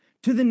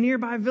 to the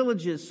nearby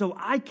villages, so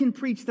I can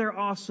preach there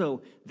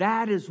also.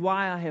 That is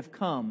why I have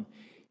come."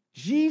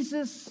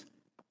 Jesus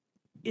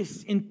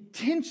is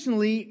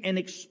intentionally and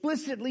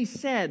explicitly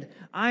said,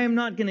 I am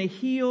not going to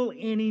heal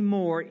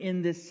anymore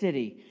in this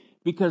city,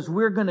 because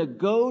we're going to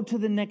go to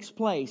the next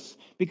place,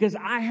 because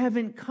I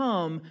haven't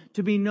come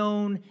to be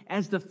known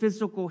as the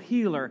physical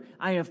healer.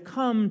 I have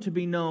come to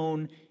be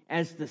known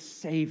as the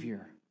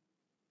Savior,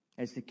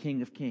 as the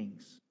King of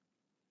Kings.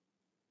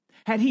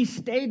 Had he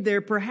stayed there,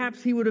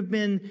 perhaps he would have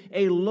been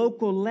a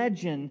local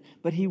legend,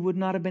 but he would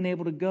not have been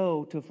able to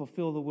go to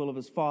fulfill the will of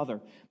his Father.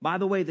 By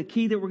the way, the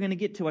key that we're going to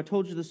get to, I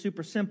told you, the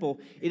super simple.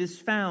 It is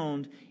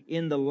found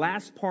in the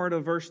last part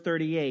of verse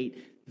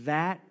 38.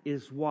 That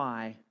is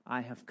why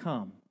I have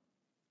come.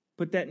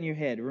 Put that in your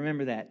head.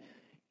 Remember that.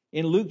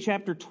 In Luke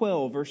chapter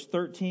 12, verse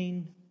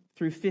 13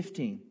 through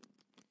 15.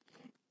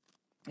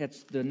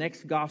 That's the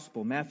next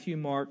gospel. Matthew,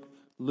 Mark,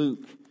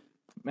 Luke.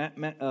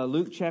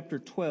 Luke chapter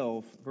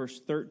 12,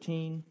 verse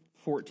 13,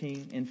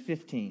 14, and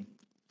 15.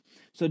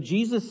 So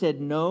Jesus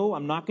said, no,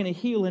 I'm not going to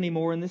heal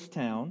anymore in this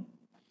town.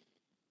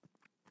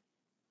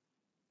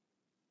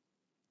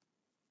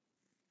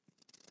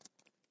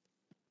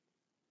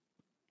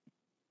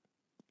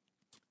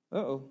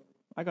 Uh-oh,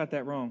 I got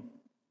that wrong.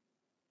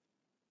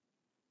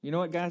 You know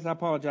what, guys? I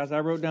apologize.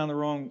 I wrote down the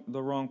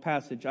wrong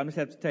passage. I just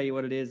have to tell you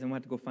what it is, and we'll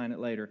have to go find it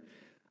later.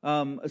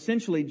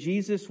 Essentially,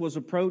 Jesus was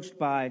approached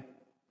by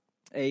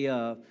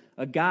a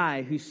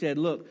guy who said,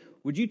 look,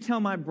 would you tell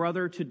my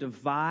brother to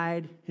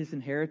divide his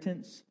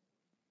inheritance?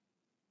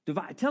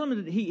 Tell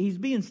him that he's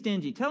being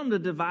stingy. Tell him to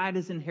divide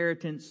his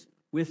inheritance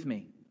with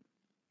me.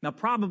 Now,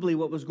 probably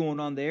what was going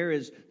on there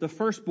is the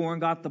firstborn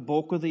got the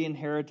bulk of the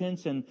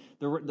inheritance and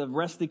the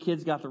rest of the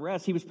kids got the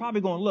rest. He was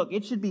probably going, look,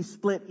 it should be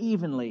split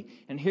evenly.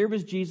 And here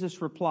was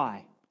Jesus'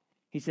 reply.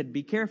 He said,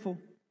 be careful.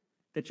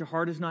 that your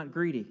heart is not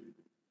greedy.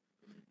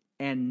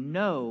 And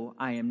no,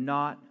 I am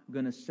not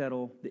going to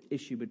settle the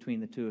issue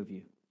between the two of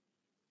you.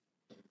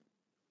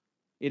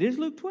 It is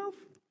Luke 12?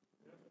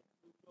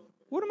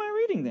 What am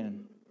I reading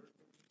then?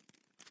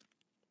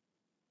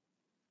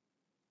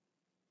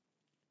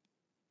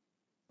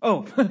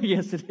 Oh,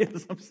 yes it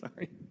is. I'm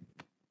sorry.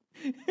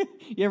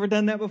 You ever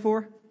done that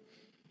before?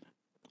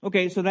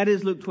 Okay, so that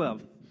is Luke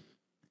 12.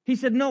 He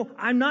said, no,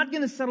 I'm not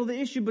going to settle the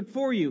issue but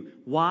for you.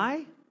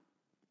 Why?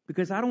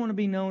 Because I don't want to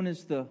be known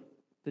as the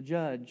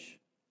judge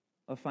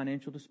of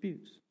financial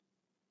disputes.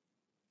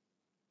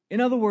 In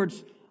other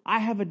words, I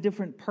have a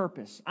different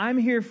purpose. I'm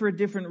here for a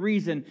different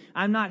reason.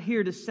 I'm not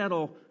here to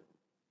settle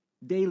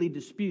daily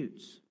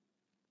disputes.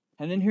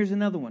 And then here's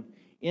another one.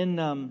 In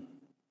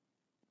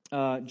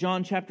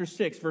John chapter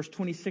 6, verse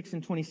 26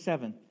 and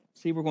 27.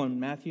 See, we're going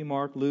Matthew,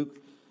 Mark, Luke.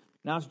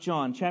 Now it's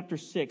John chapter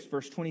 6,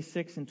 verse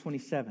 26 and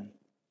 27.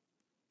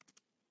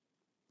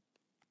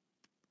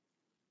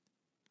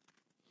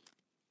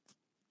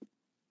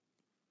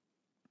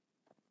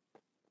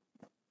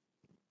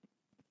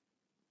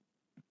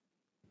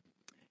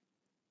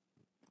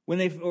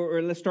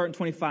 Let's start in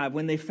 25.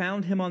 When they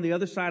found him on the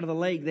other side of the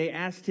lake, they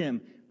asked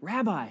him,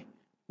 Rabbi,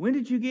 when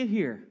did you get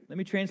here? Let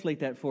me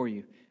translate that for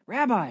you.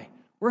 Rabbi,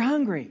 we're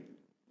hungry.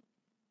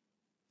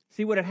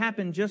 See, what had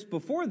happened just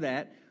before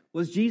that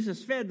was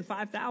Jesus fed the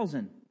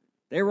 5,000.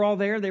 They were all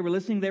there. They were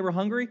listening. They were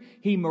hungry.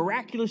 He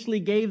miraculously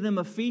gave them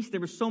a feast.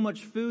 There was so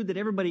much food that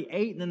everybody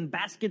ate, and then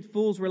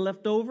basketfuls were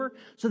left over.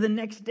 So the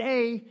next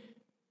day,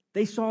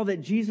 they saw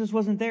that Jesus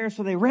wasn't there,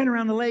 so they ran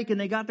around the lake, and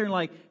they got there and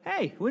like,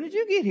 hey, when did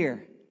you get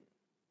here?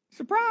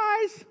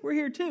 Surprise! We're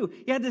here too.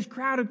 You had this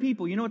crowd of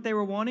people. You know what they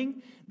were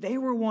wanting? They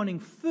were wanting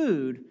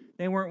food.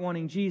 They weren't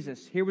wanting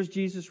Jesus. Here was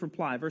Jesus'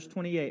 reply, verse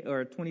 28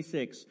 or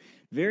 26.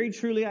 Very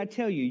truly I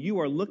tell you,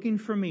 you are looking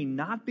for me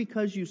not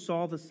because you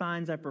saw the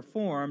signs I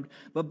performed,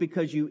 but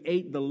because you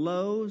ate the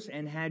loaves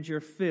and had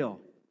your fill.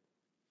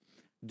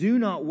 Do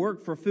not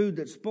work for food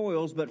that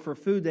spoils, but for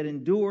food that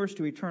endures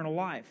to eternal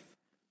life.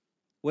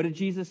 What did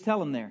Jesus tell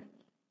them there?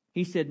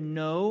 He said,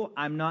 no,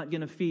 I'm not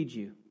going to feed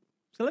you.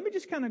 So let me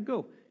just kind of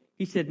go.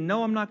 He said,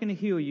 no, I'm not going to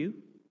heal you.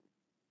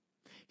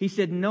 He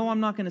said, no,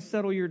 I'm not going to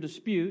settle your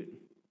dispute.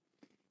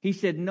 He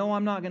said, no,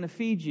 I'm not going to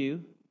feed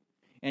you.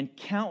 And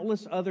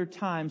countless other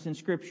times in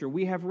Scripture,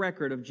 we have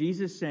record of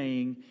Jesus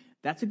saying,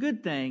 that's a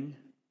good thing,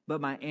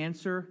 but my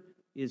answer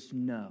is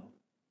no.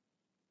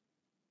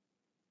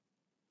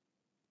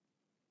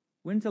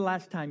 When's the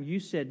last time you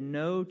said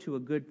no to a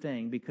good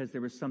thing because there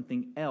was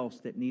something else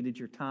that needed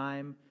your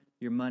time,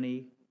 your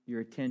money, your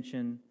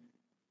attention,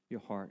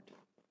 your heart?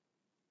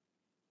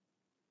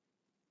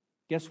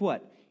 Guess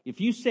what? If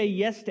you say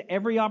yes to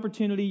every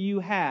opportunity you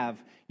have,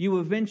 you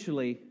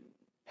eventually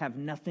have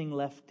nothing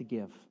left to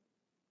give.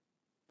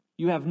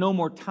 You have no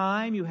more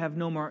time. You have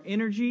no more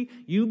energy.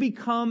 You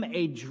become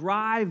a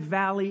dry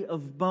valley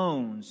of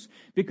bones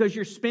because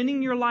you're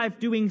spending your life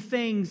doing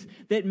things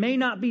that may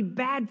not be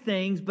bad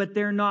things, but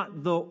they're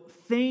not the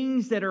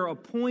things that are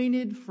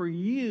appointed for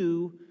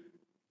you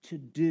to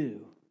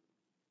do.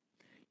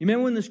 You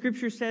remember when the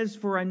Scripture says,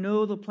 for I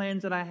know the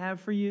plans that I have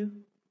for you?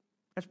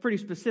 That's pretty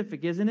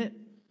specific, isn't it?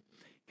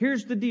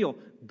 Here's the deal.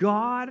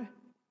 God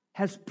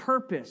has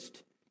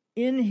purposed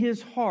in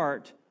His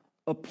heart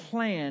a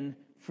plan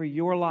for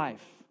your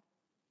life.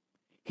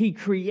 He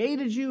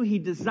created you. He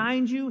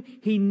designed you.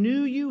 He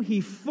knew you.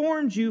 He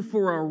formed you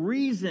for a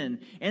reason.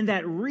 And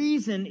that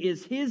reason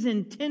is His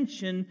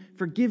intention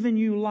for giving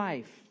you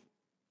life.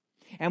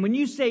 And when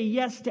you say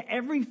yes to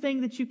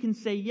everything that you can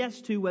say yes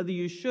to, whether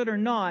you should or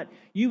not,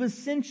 you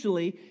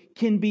essentially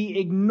can be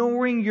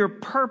ignoring your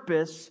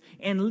purpose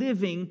and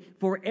living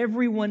for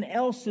everyone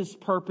else's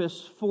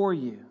purpose for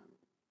you.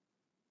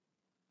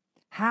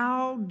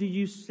 How do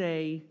you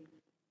say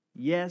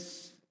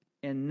yes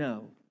and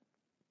no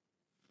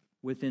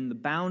within the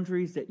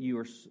boundaries that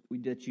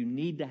you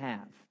need to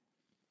have?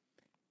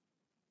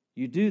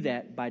 You do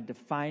that by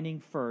defining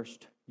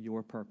first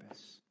your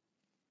purpose.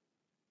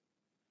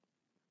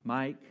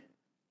 Mike,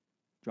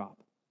 drop.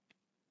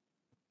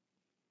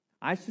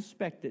 I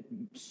suspect that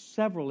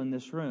several in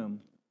this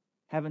room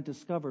haven't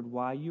discovered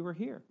why you are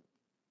here.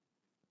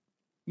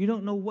 You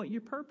don't know what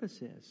your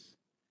purpose is.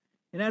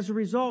 And as a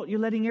result, you're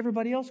letting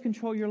everybody else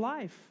control your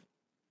life.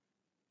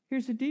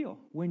 Here's the deal.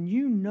 When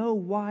you know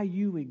why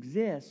you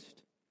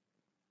exist,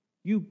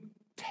 you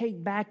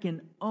take back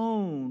and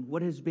own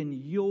what has been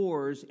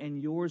yours and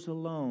yours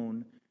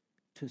alone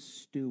to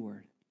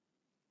steward.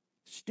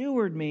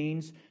 Steward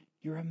means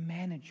you're a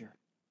manager.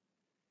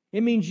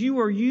 It means you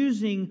are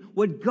using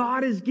what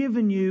God has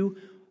given you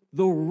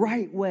the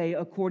right way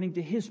according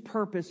to His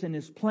purpose and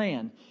His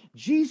plan.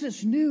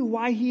 Jesus knew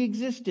why He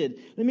existed.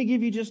 Let me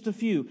give you just a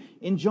few.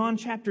 In John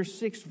chapter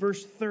 6,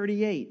 verse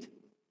 38,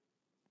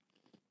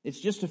 it's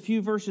just a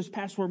few verses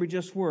past where we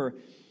just were.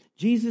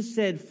 Jesus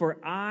said, for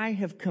I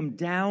have come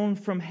down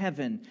from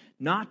heaven,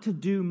 not to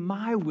do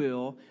my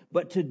will,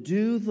 but to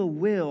do the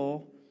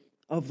will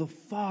of the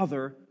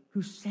Father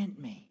who sent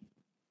me.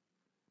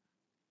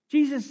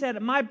 Jesus said,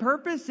 my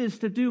purpose is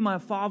to do my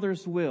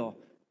Father's will.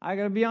 I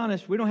got to be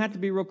honest, we don't have to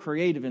be real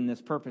creative in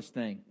this purpose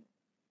thing.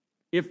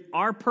 If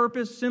our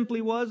purpose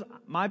simply was,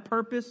 my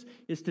purpose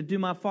is to do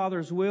my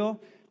Father's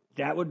will,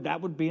 that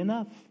would be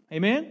enough.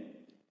 Amen?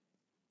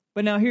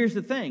 But now here's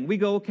the thing. We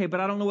go, okay, but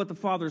I don't know what the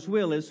Father's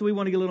will is, so we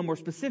want to get a little more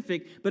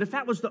specific. But if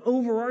that was the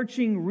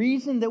overarching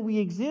reason that we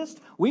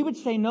exist, we would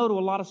say no to a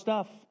lot of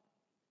stuff.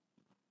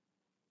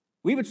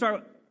 We would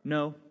start,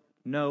 no.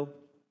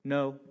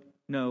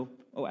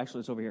 Oh, actually,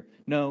 it's over here.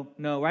 No,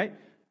 right?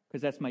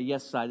 Because that's my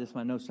yes side, that's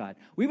my no side.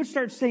 We would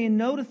start saying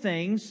no to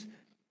things.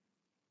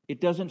 It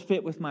doesn't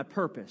fit with my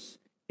purpose.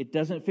 It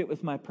doesn't fit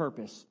with my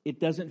purpose. It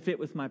doesn't fit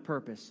with my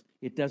purpose.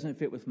 It doesn't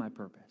fit with my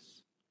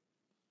purpose.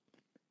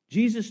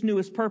 Jesus knew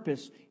his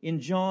purpose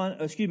in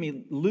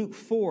Luke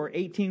 4,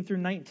 18 through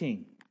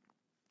 19.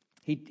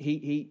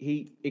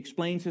 He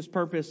explains his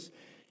purpose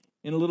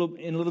in a little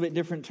bit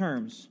different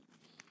terms.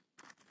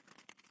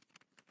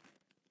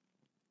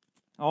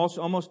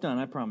 Almost done,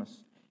 I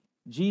promise.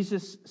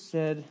 Jesus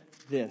said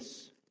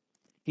this.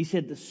 He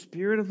said, "The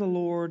Spirit of the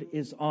Lord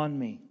is on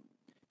me,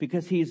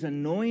 because He's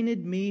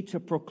anointed me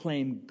to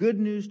proclaim good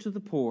news to the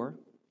poor.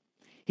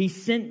 He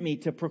sent me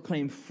to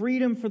proclaim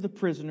freedom for the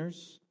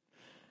prisoners,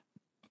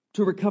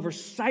 to recover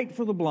sight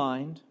for the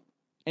blind,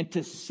 and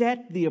to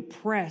set the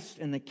oppressed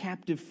and the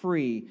captive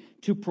free,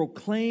 to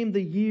proclaim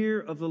the year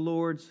of the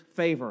Lord's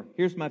favor."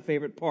 Here's my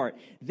favorite part.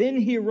 Then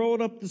He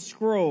rolled up the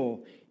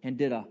scroll and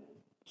did a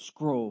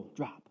scroll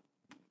drop.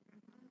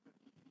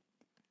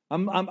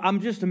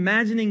 I'm just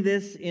imagining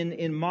this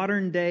in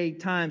modern day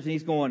times, and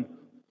He's going,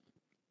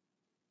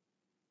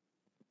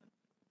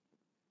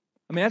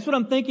 I mean, that's what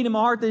I'm thinking in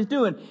my heart that He's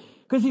doing.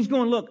 Because He's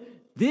going, look,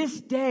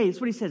 this day,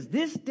 that's what He says,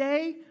 this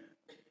day,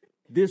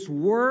 this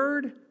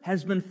word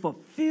has been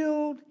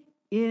fulfilled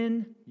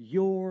in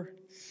your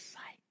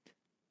sight.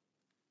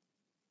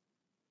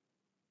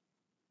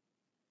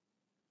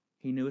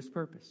 He knew His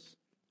purpose.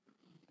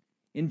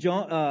 In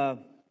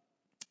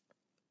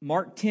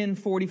Mark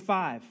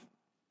 10:45,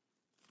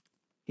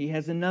 He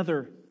has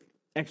another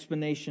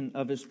explanation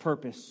of His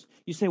purpose.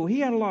 You say, well,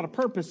 He had a lot of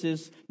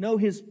purposes. No,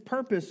 His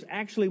purpose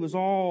actually was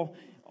all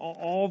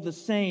the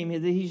same.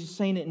 He's just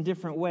saying it in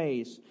different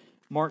ways.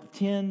 Mark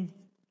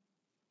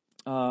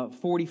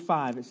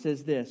 10:45, it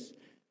says this.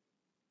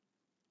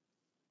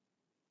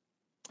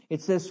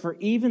 It says, "For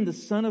even the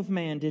Son of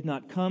Man did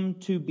not come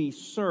to be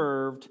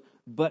served,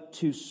 but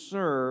to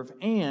serve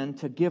and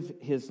to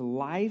give His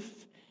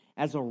life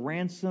as a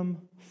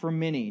ransom for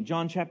many."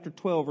 John chapter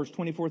 12, verse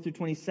 24 through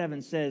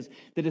 27 says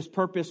that His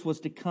purpose was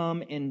to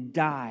come and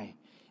die.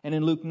 And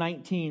in Luke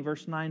 19,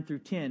 verse 9 through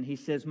 10, He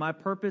says, "My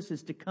purpose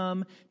is to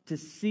come to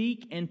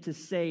seek and to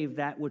save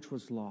that which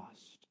was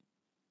lost."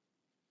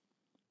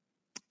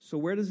 So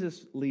where does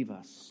this leave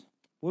us?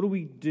 What do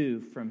we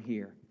do from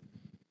here?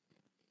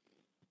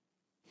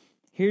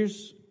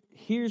 Here's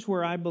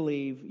where I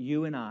believe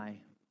you and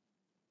I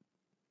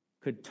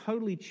could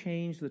totally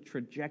change the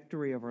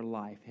trajectory of our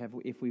life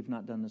if we've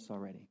not done this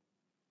already.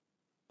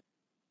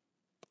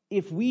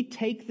 If we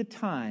take the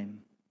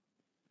time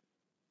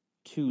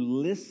to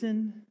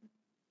listen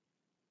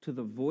to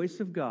the voice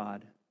of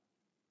God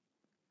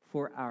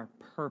for our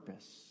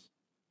purpose,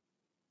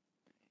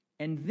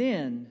 and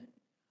then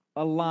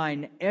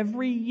align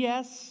every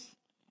yes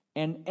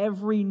and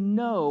every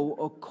no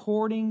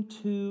according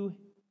to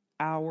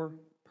our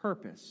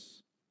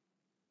purpose,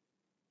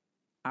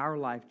 our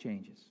life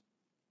changes.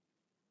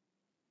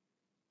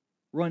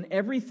 Run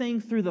everything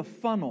through the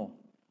funnel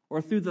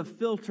or through the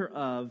filter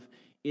of,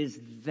 is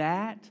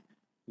that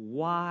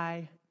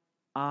why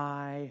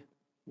I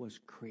was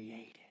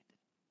created?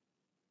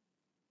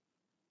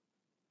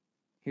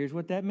 Here's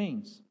what that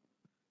means.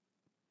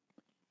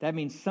 That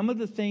means some of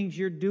the things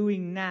you're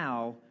doing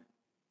now,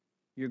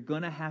 you're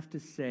going to have to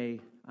say,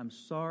 I'm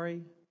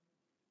sorry,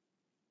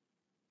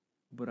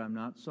 but I'm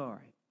not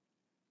sorry.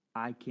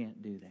 I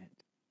can't do that.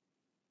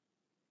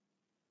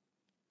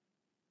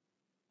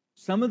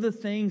 Some of the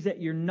things that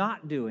you're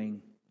not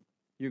doing,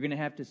 you're going to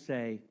have to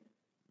say,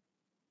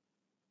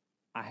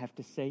 I have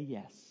to say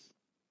yes.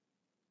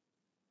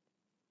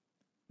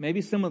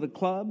 Maybe some of the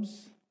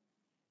clubs,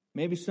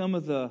 maybe some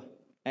of the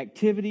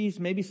activities,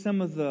 maybe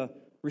some of the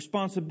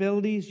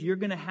responsibilities, you're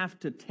going to have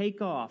to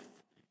take off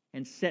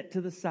and set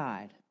to the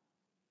side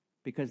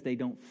because they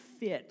don't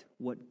fit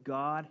what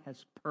God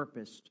has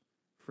purposed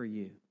for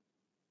you.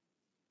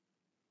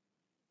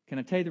 Can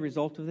I tell you the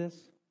result of this?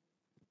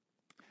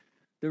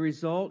 The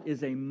result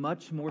is a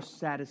much more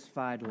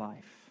satisfied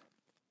life.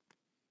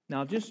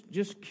 Now,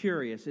 just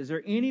curious, is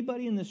there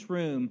anybody in this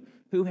room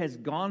who has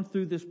gone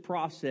through this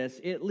process,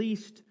 at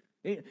least,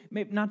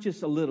 maybe not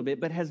just a little bit,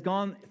 but has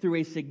gone through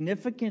a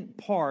significant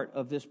part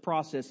of this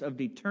process of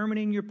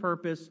determining your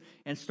purpose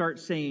and start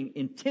saying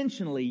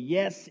intentionally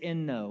yes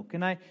and no?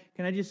 Can I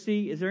just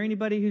see, is there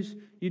anybody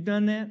you've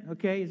done that?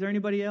 Okay, is there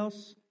anybody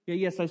else? Yeah,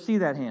 yes, I see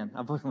that hand. I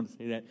always want to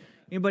say that.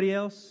 Anybody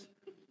else?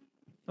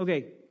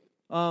 Okay,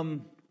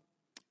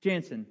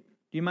 Jansen,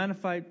 do you mind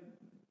if I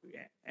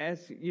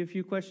ask you a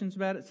few questions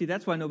about it? See,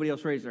 that's why nobody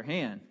else raised their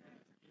hand.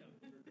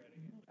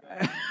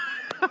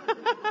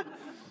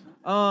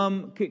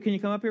 Can you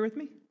come up here with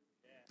me?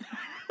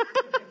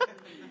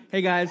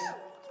 Hey guys,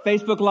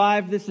 Facebook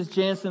Live, this is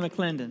Jansen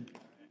McClendon.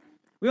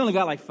 We only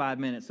got like 5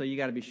 minutes, so you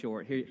got to be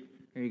short. Here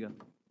you go.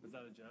 Was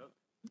that a joke?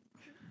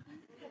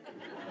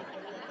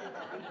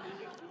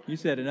 You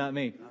said it, not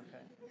me.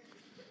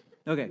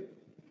 Okay.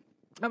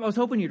 I was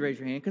hoping you'd raise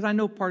your hand because I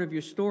know part of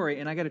your story,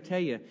 and I got to tell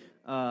you,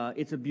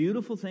 it's a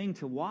beautiful thing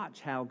to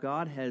watch how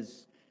God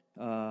has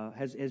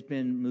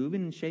been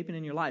moving and shaping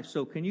in your life.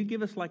 So can you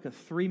give us like a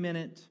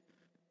 3-minute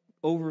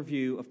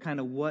overview of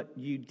kind of what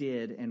you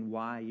did and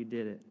why you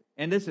did it?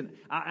 And listen,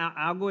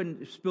 I'll go ahead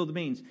and spill the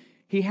beans.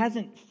 He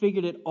hasn't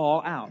figured it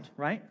all out,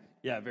 right?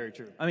 Yeah, very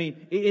true. I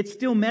mean, it's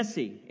still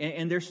messy,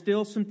 and there's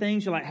still some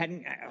things you're like,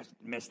 hadn't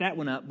messed that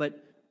one up,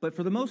 but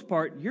for the most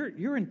part,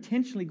 you're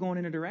intentionally going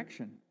in a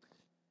direction.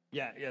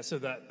 Yeah. So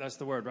that's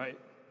the word, right?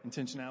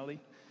 Intentionality.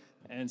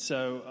 And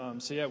so I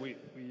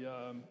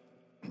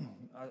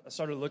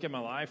started to look at my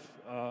life,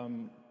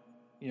 kind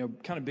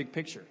of big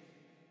picture,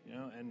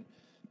 and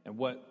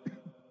what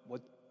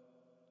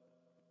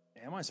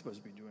am I supposed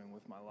to be doing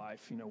with my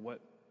life?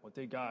 What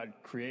did God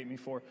create me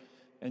for?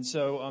 And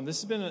so this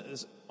has been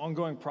this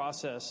ongoing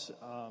process,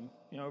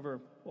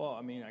 over,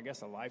 I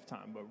guess a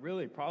lifetime, but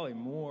really probably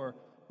more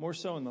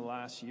so in the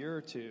last year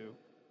or two,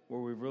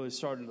 where we've really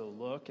started to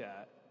look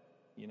at,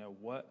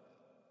 what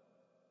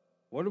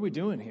are we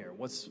doing here?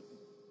 What's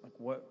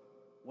going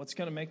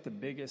to make the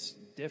biggest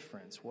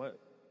difference?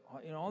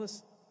 All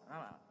this.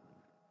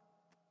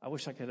 I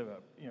wish I could have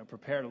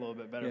prepared a little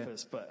bit better for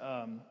this, but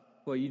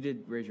well, you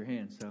did raise your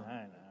hand, so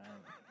I know.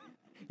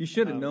 You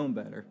should have known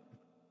better.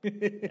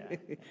 Yeah.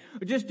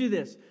 Just do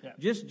this. Yeah.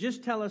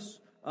 Just tell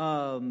us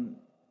a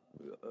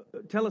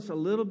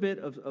little bit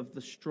of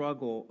the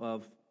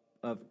struggle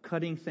of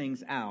cutting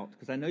things out,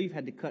 because I know you've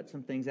had to cut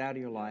some things out of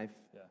your life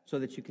so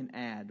that you can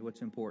add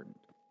what's important.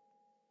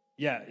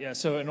 Yeah.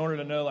 So in order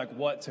to know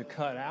what to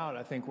cut out,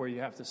 I think where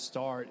you have to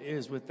start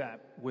is with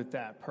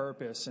that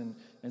purpose. And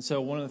so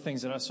one of the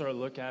things that I sort of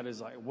look at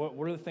is what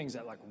are the things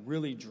that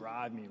really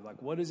drive me?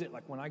 What is it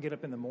when I get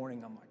up in the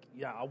morning, I'm like,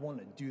 yeah, I want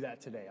to do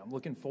that today. I'm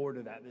looking forward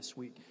to that this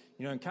week.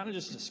 And kind of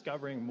just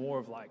discovering more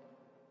of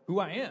who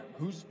I am,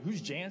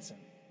 who's Jansen,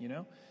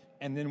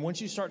 And then once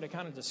you start to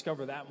kind of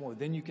discover that more,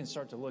 then you can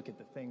start to look at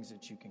the things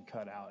that you can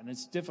cut out. And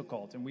it's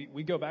difficult. And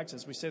we go back to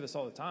this. We say this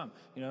all the time.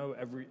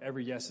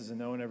 Every yes is a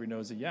no and every no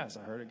is a yes.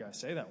 I heard a guy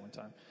say that one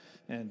time.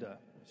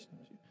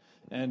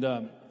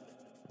 And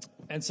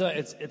so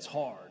it's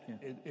hard.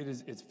 Yeah.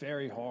 It's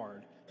very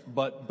hard.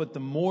 But the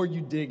more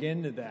you dig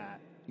into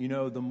that,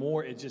 the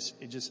more it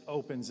just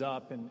opens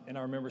up. And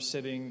I remember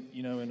sitting,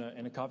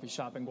 in a coffee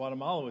shop in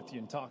Guatemala with you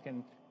and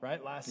talking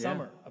last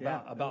summer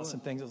about some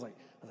things. I was like,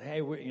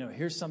 hey,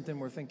 here's something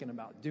we're thinking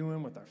about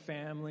doing with our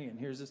family, and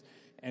here's this,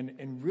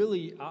 and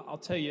really, I'll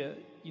tell you,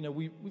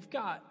 we've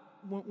got,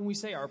 when we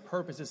say our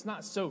purpose, it's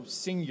not so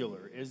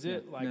singular, is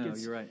it? No,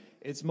 you're right.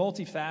 It's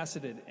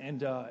multifaceted,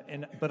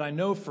 but I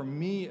know for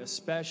me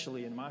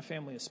especially, and my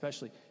family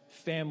especially,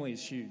 family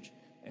is huge,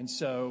 and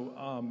so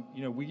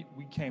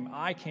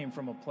I came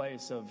from a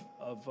place of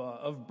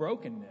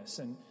brokenness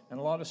and a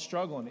lot of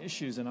struggle and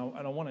issues, and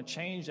I want to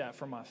change that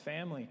for my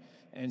family.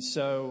 And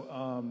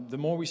so the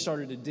more we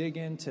started to dig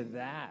into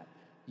that,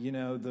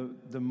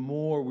 the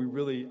more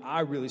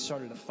I really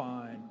started to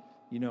find,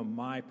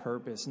 my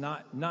purpose,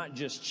 not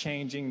just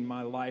changing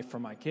my life for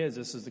my kids.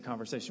 This is the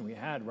conversation we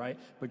had, right?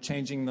 But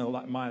changing the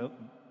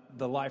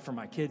life for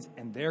my kids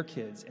and their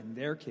kids and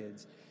their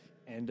kids.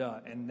 And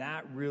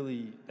that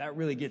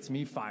really gets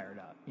me fired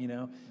up,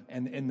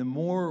 and the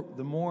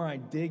more I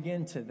dig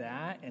into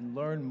that and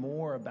learn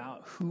more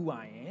about who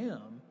I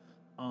am,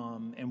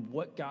 and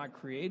what God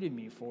created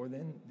me for,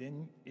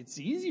 then it's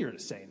easier to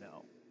say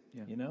no.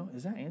 Yeah.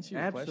 Does that answer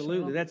your question?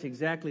 Absolutely. That's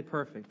exactly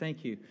perfect.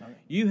 Thank you. Okay.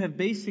 You have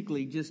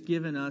basically just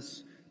given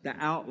us the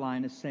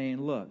outline of saying,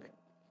 look,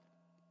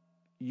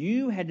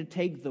 you had to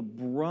take the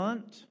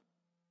brunt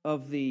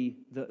of the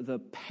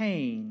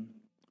pain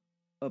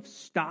of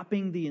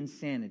stopping the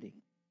insanity.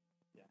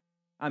 Yeah.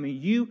 I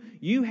mean,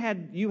 you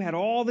had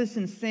all this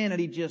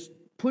insanity just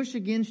push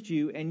against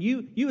you, and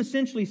you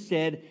essentially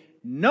said,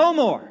 no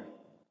more.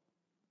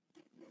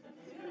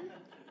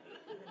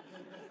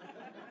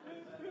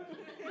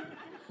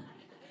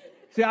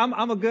 See,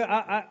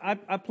 I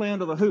play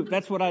under the hoop.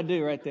 That's what I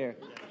do right there.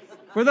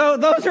 For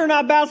those who are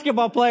not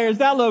basketball players,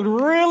 that looked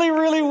really,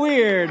 really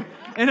weird,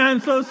 and I'm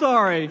so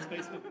sorry. It's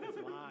live.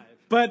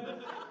 But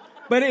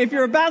if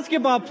you're a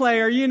basketball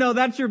player,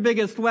 that's your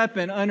biggest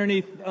weapon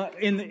underneath.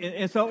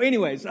 And so,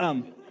 anyways,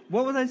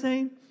 what was I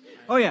saying?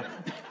 Oh yeah,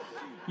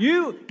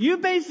 you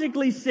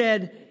basically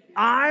said,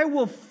 I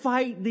will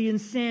fight the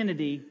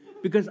insanity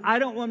because I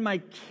don't want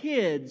my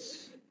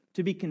kids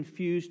to be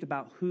confused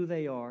about who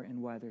they are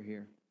and why they're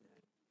here.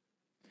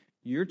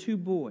 Your two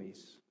boys,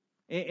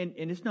 and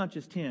it's not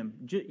just him,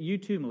 you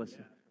too,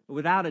 Melissa,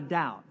 without a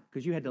doubt,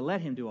 because you had to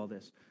let him do all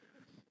this.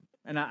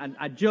 And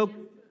I joke,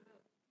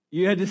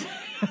 you had to say,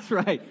 that's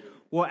right.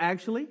 Well,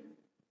 actually,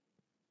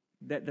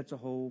 that's a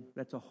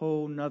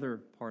whole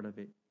nother part of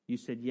it. You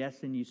said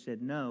yes and you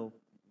said no,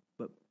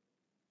 but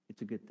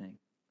it's a good thing.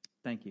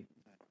 Thank you.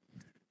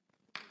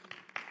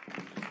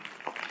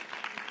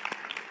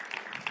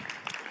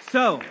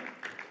 So,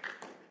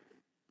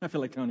 I feel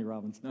like Tony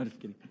Robbins. No, just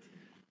kidding.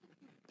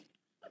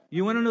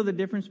 You want to know the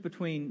difference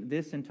between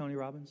this and Tony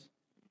Robbins?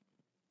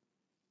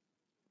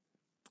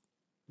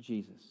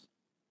 Jesus.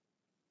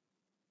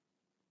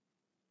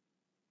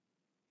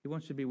 He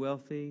wants you to be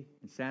wealthy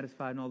and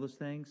satisfied and all those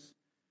things.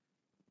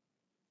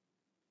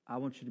 I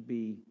want you to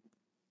be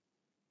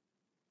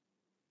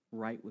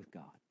right with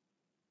God.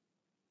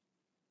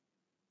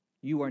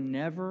 You are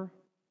never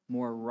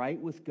more right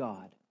with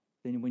God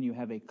than when you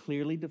have a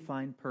clearly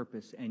defined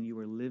purpose and you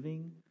are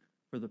living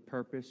for the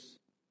purpose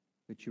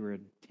that you were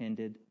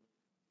intended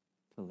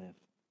to live.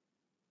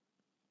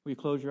 Will you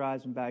close your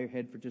eyes and bow your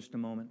head for just a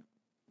moment?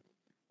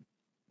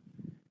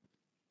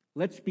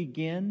 Let's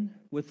begin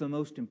with the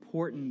most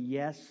important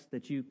yes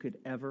that you could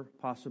ever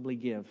possibly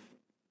give.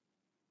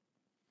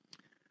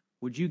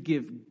 Would you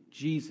give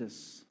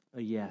Jesus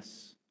a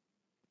yes?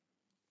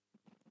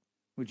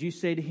 Would you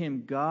say to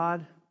him,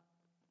 God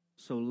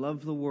so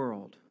loved the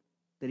world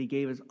that he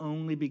gave his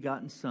only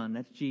begotten Son,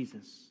 that's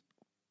Jesus,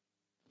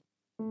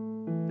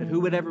 that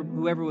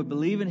whoever would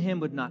believe in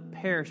him would not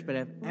perish but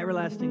have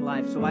everlasting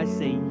life. So I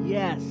say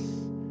yes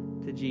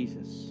to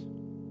Jesus.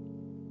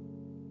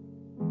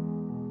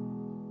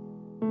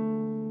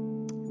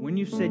 When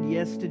you've said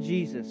yes to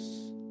Jesus,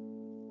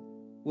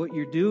 what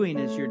you're doing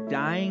is you're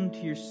dying to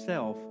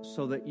yourself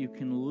so that you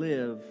can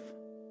live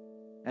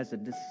as a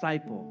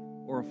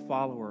disciple or a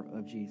follower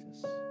of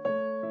Jesus.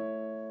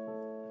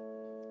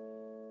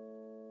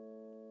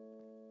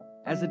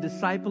 As a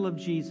disciple of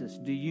Jesus,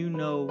 do you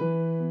know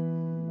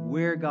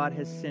where God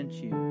has sent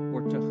you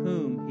or to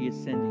whom he is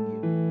sending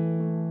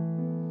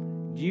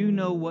you? Do you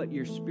know what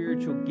your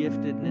spiritual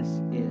giftedness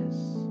is?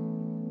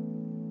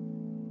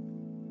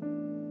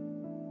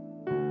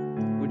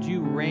 Would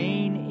you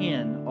rein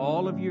in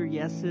all of your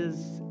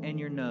yeses and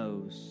your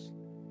nos?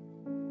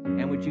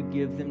 And would you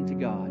give them to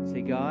God?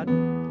 Say, God,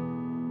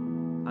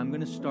 I'm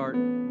going to start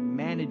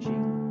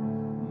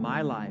managing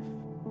my life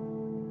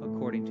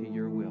according to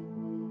your will.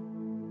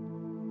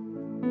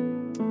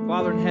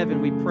 Father in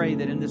heaven, we pray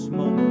that in this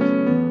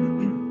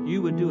moment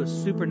you would do a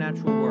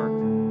supernatural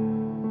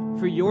work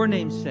for your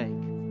name's sake,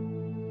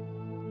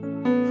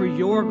 for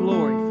your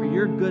glory, for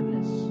your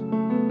goodness.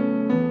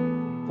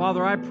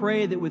 Father, I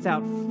pray that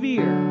without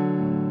fear,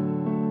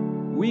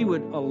 we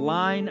would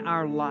align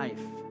our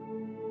life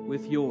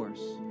with yours.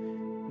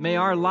 May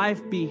our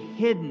life be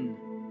hidden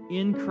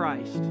in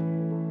Christ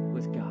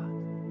with God.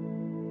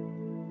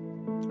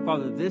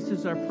 Father, this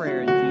is our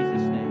prayer in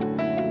Jesus'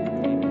 name.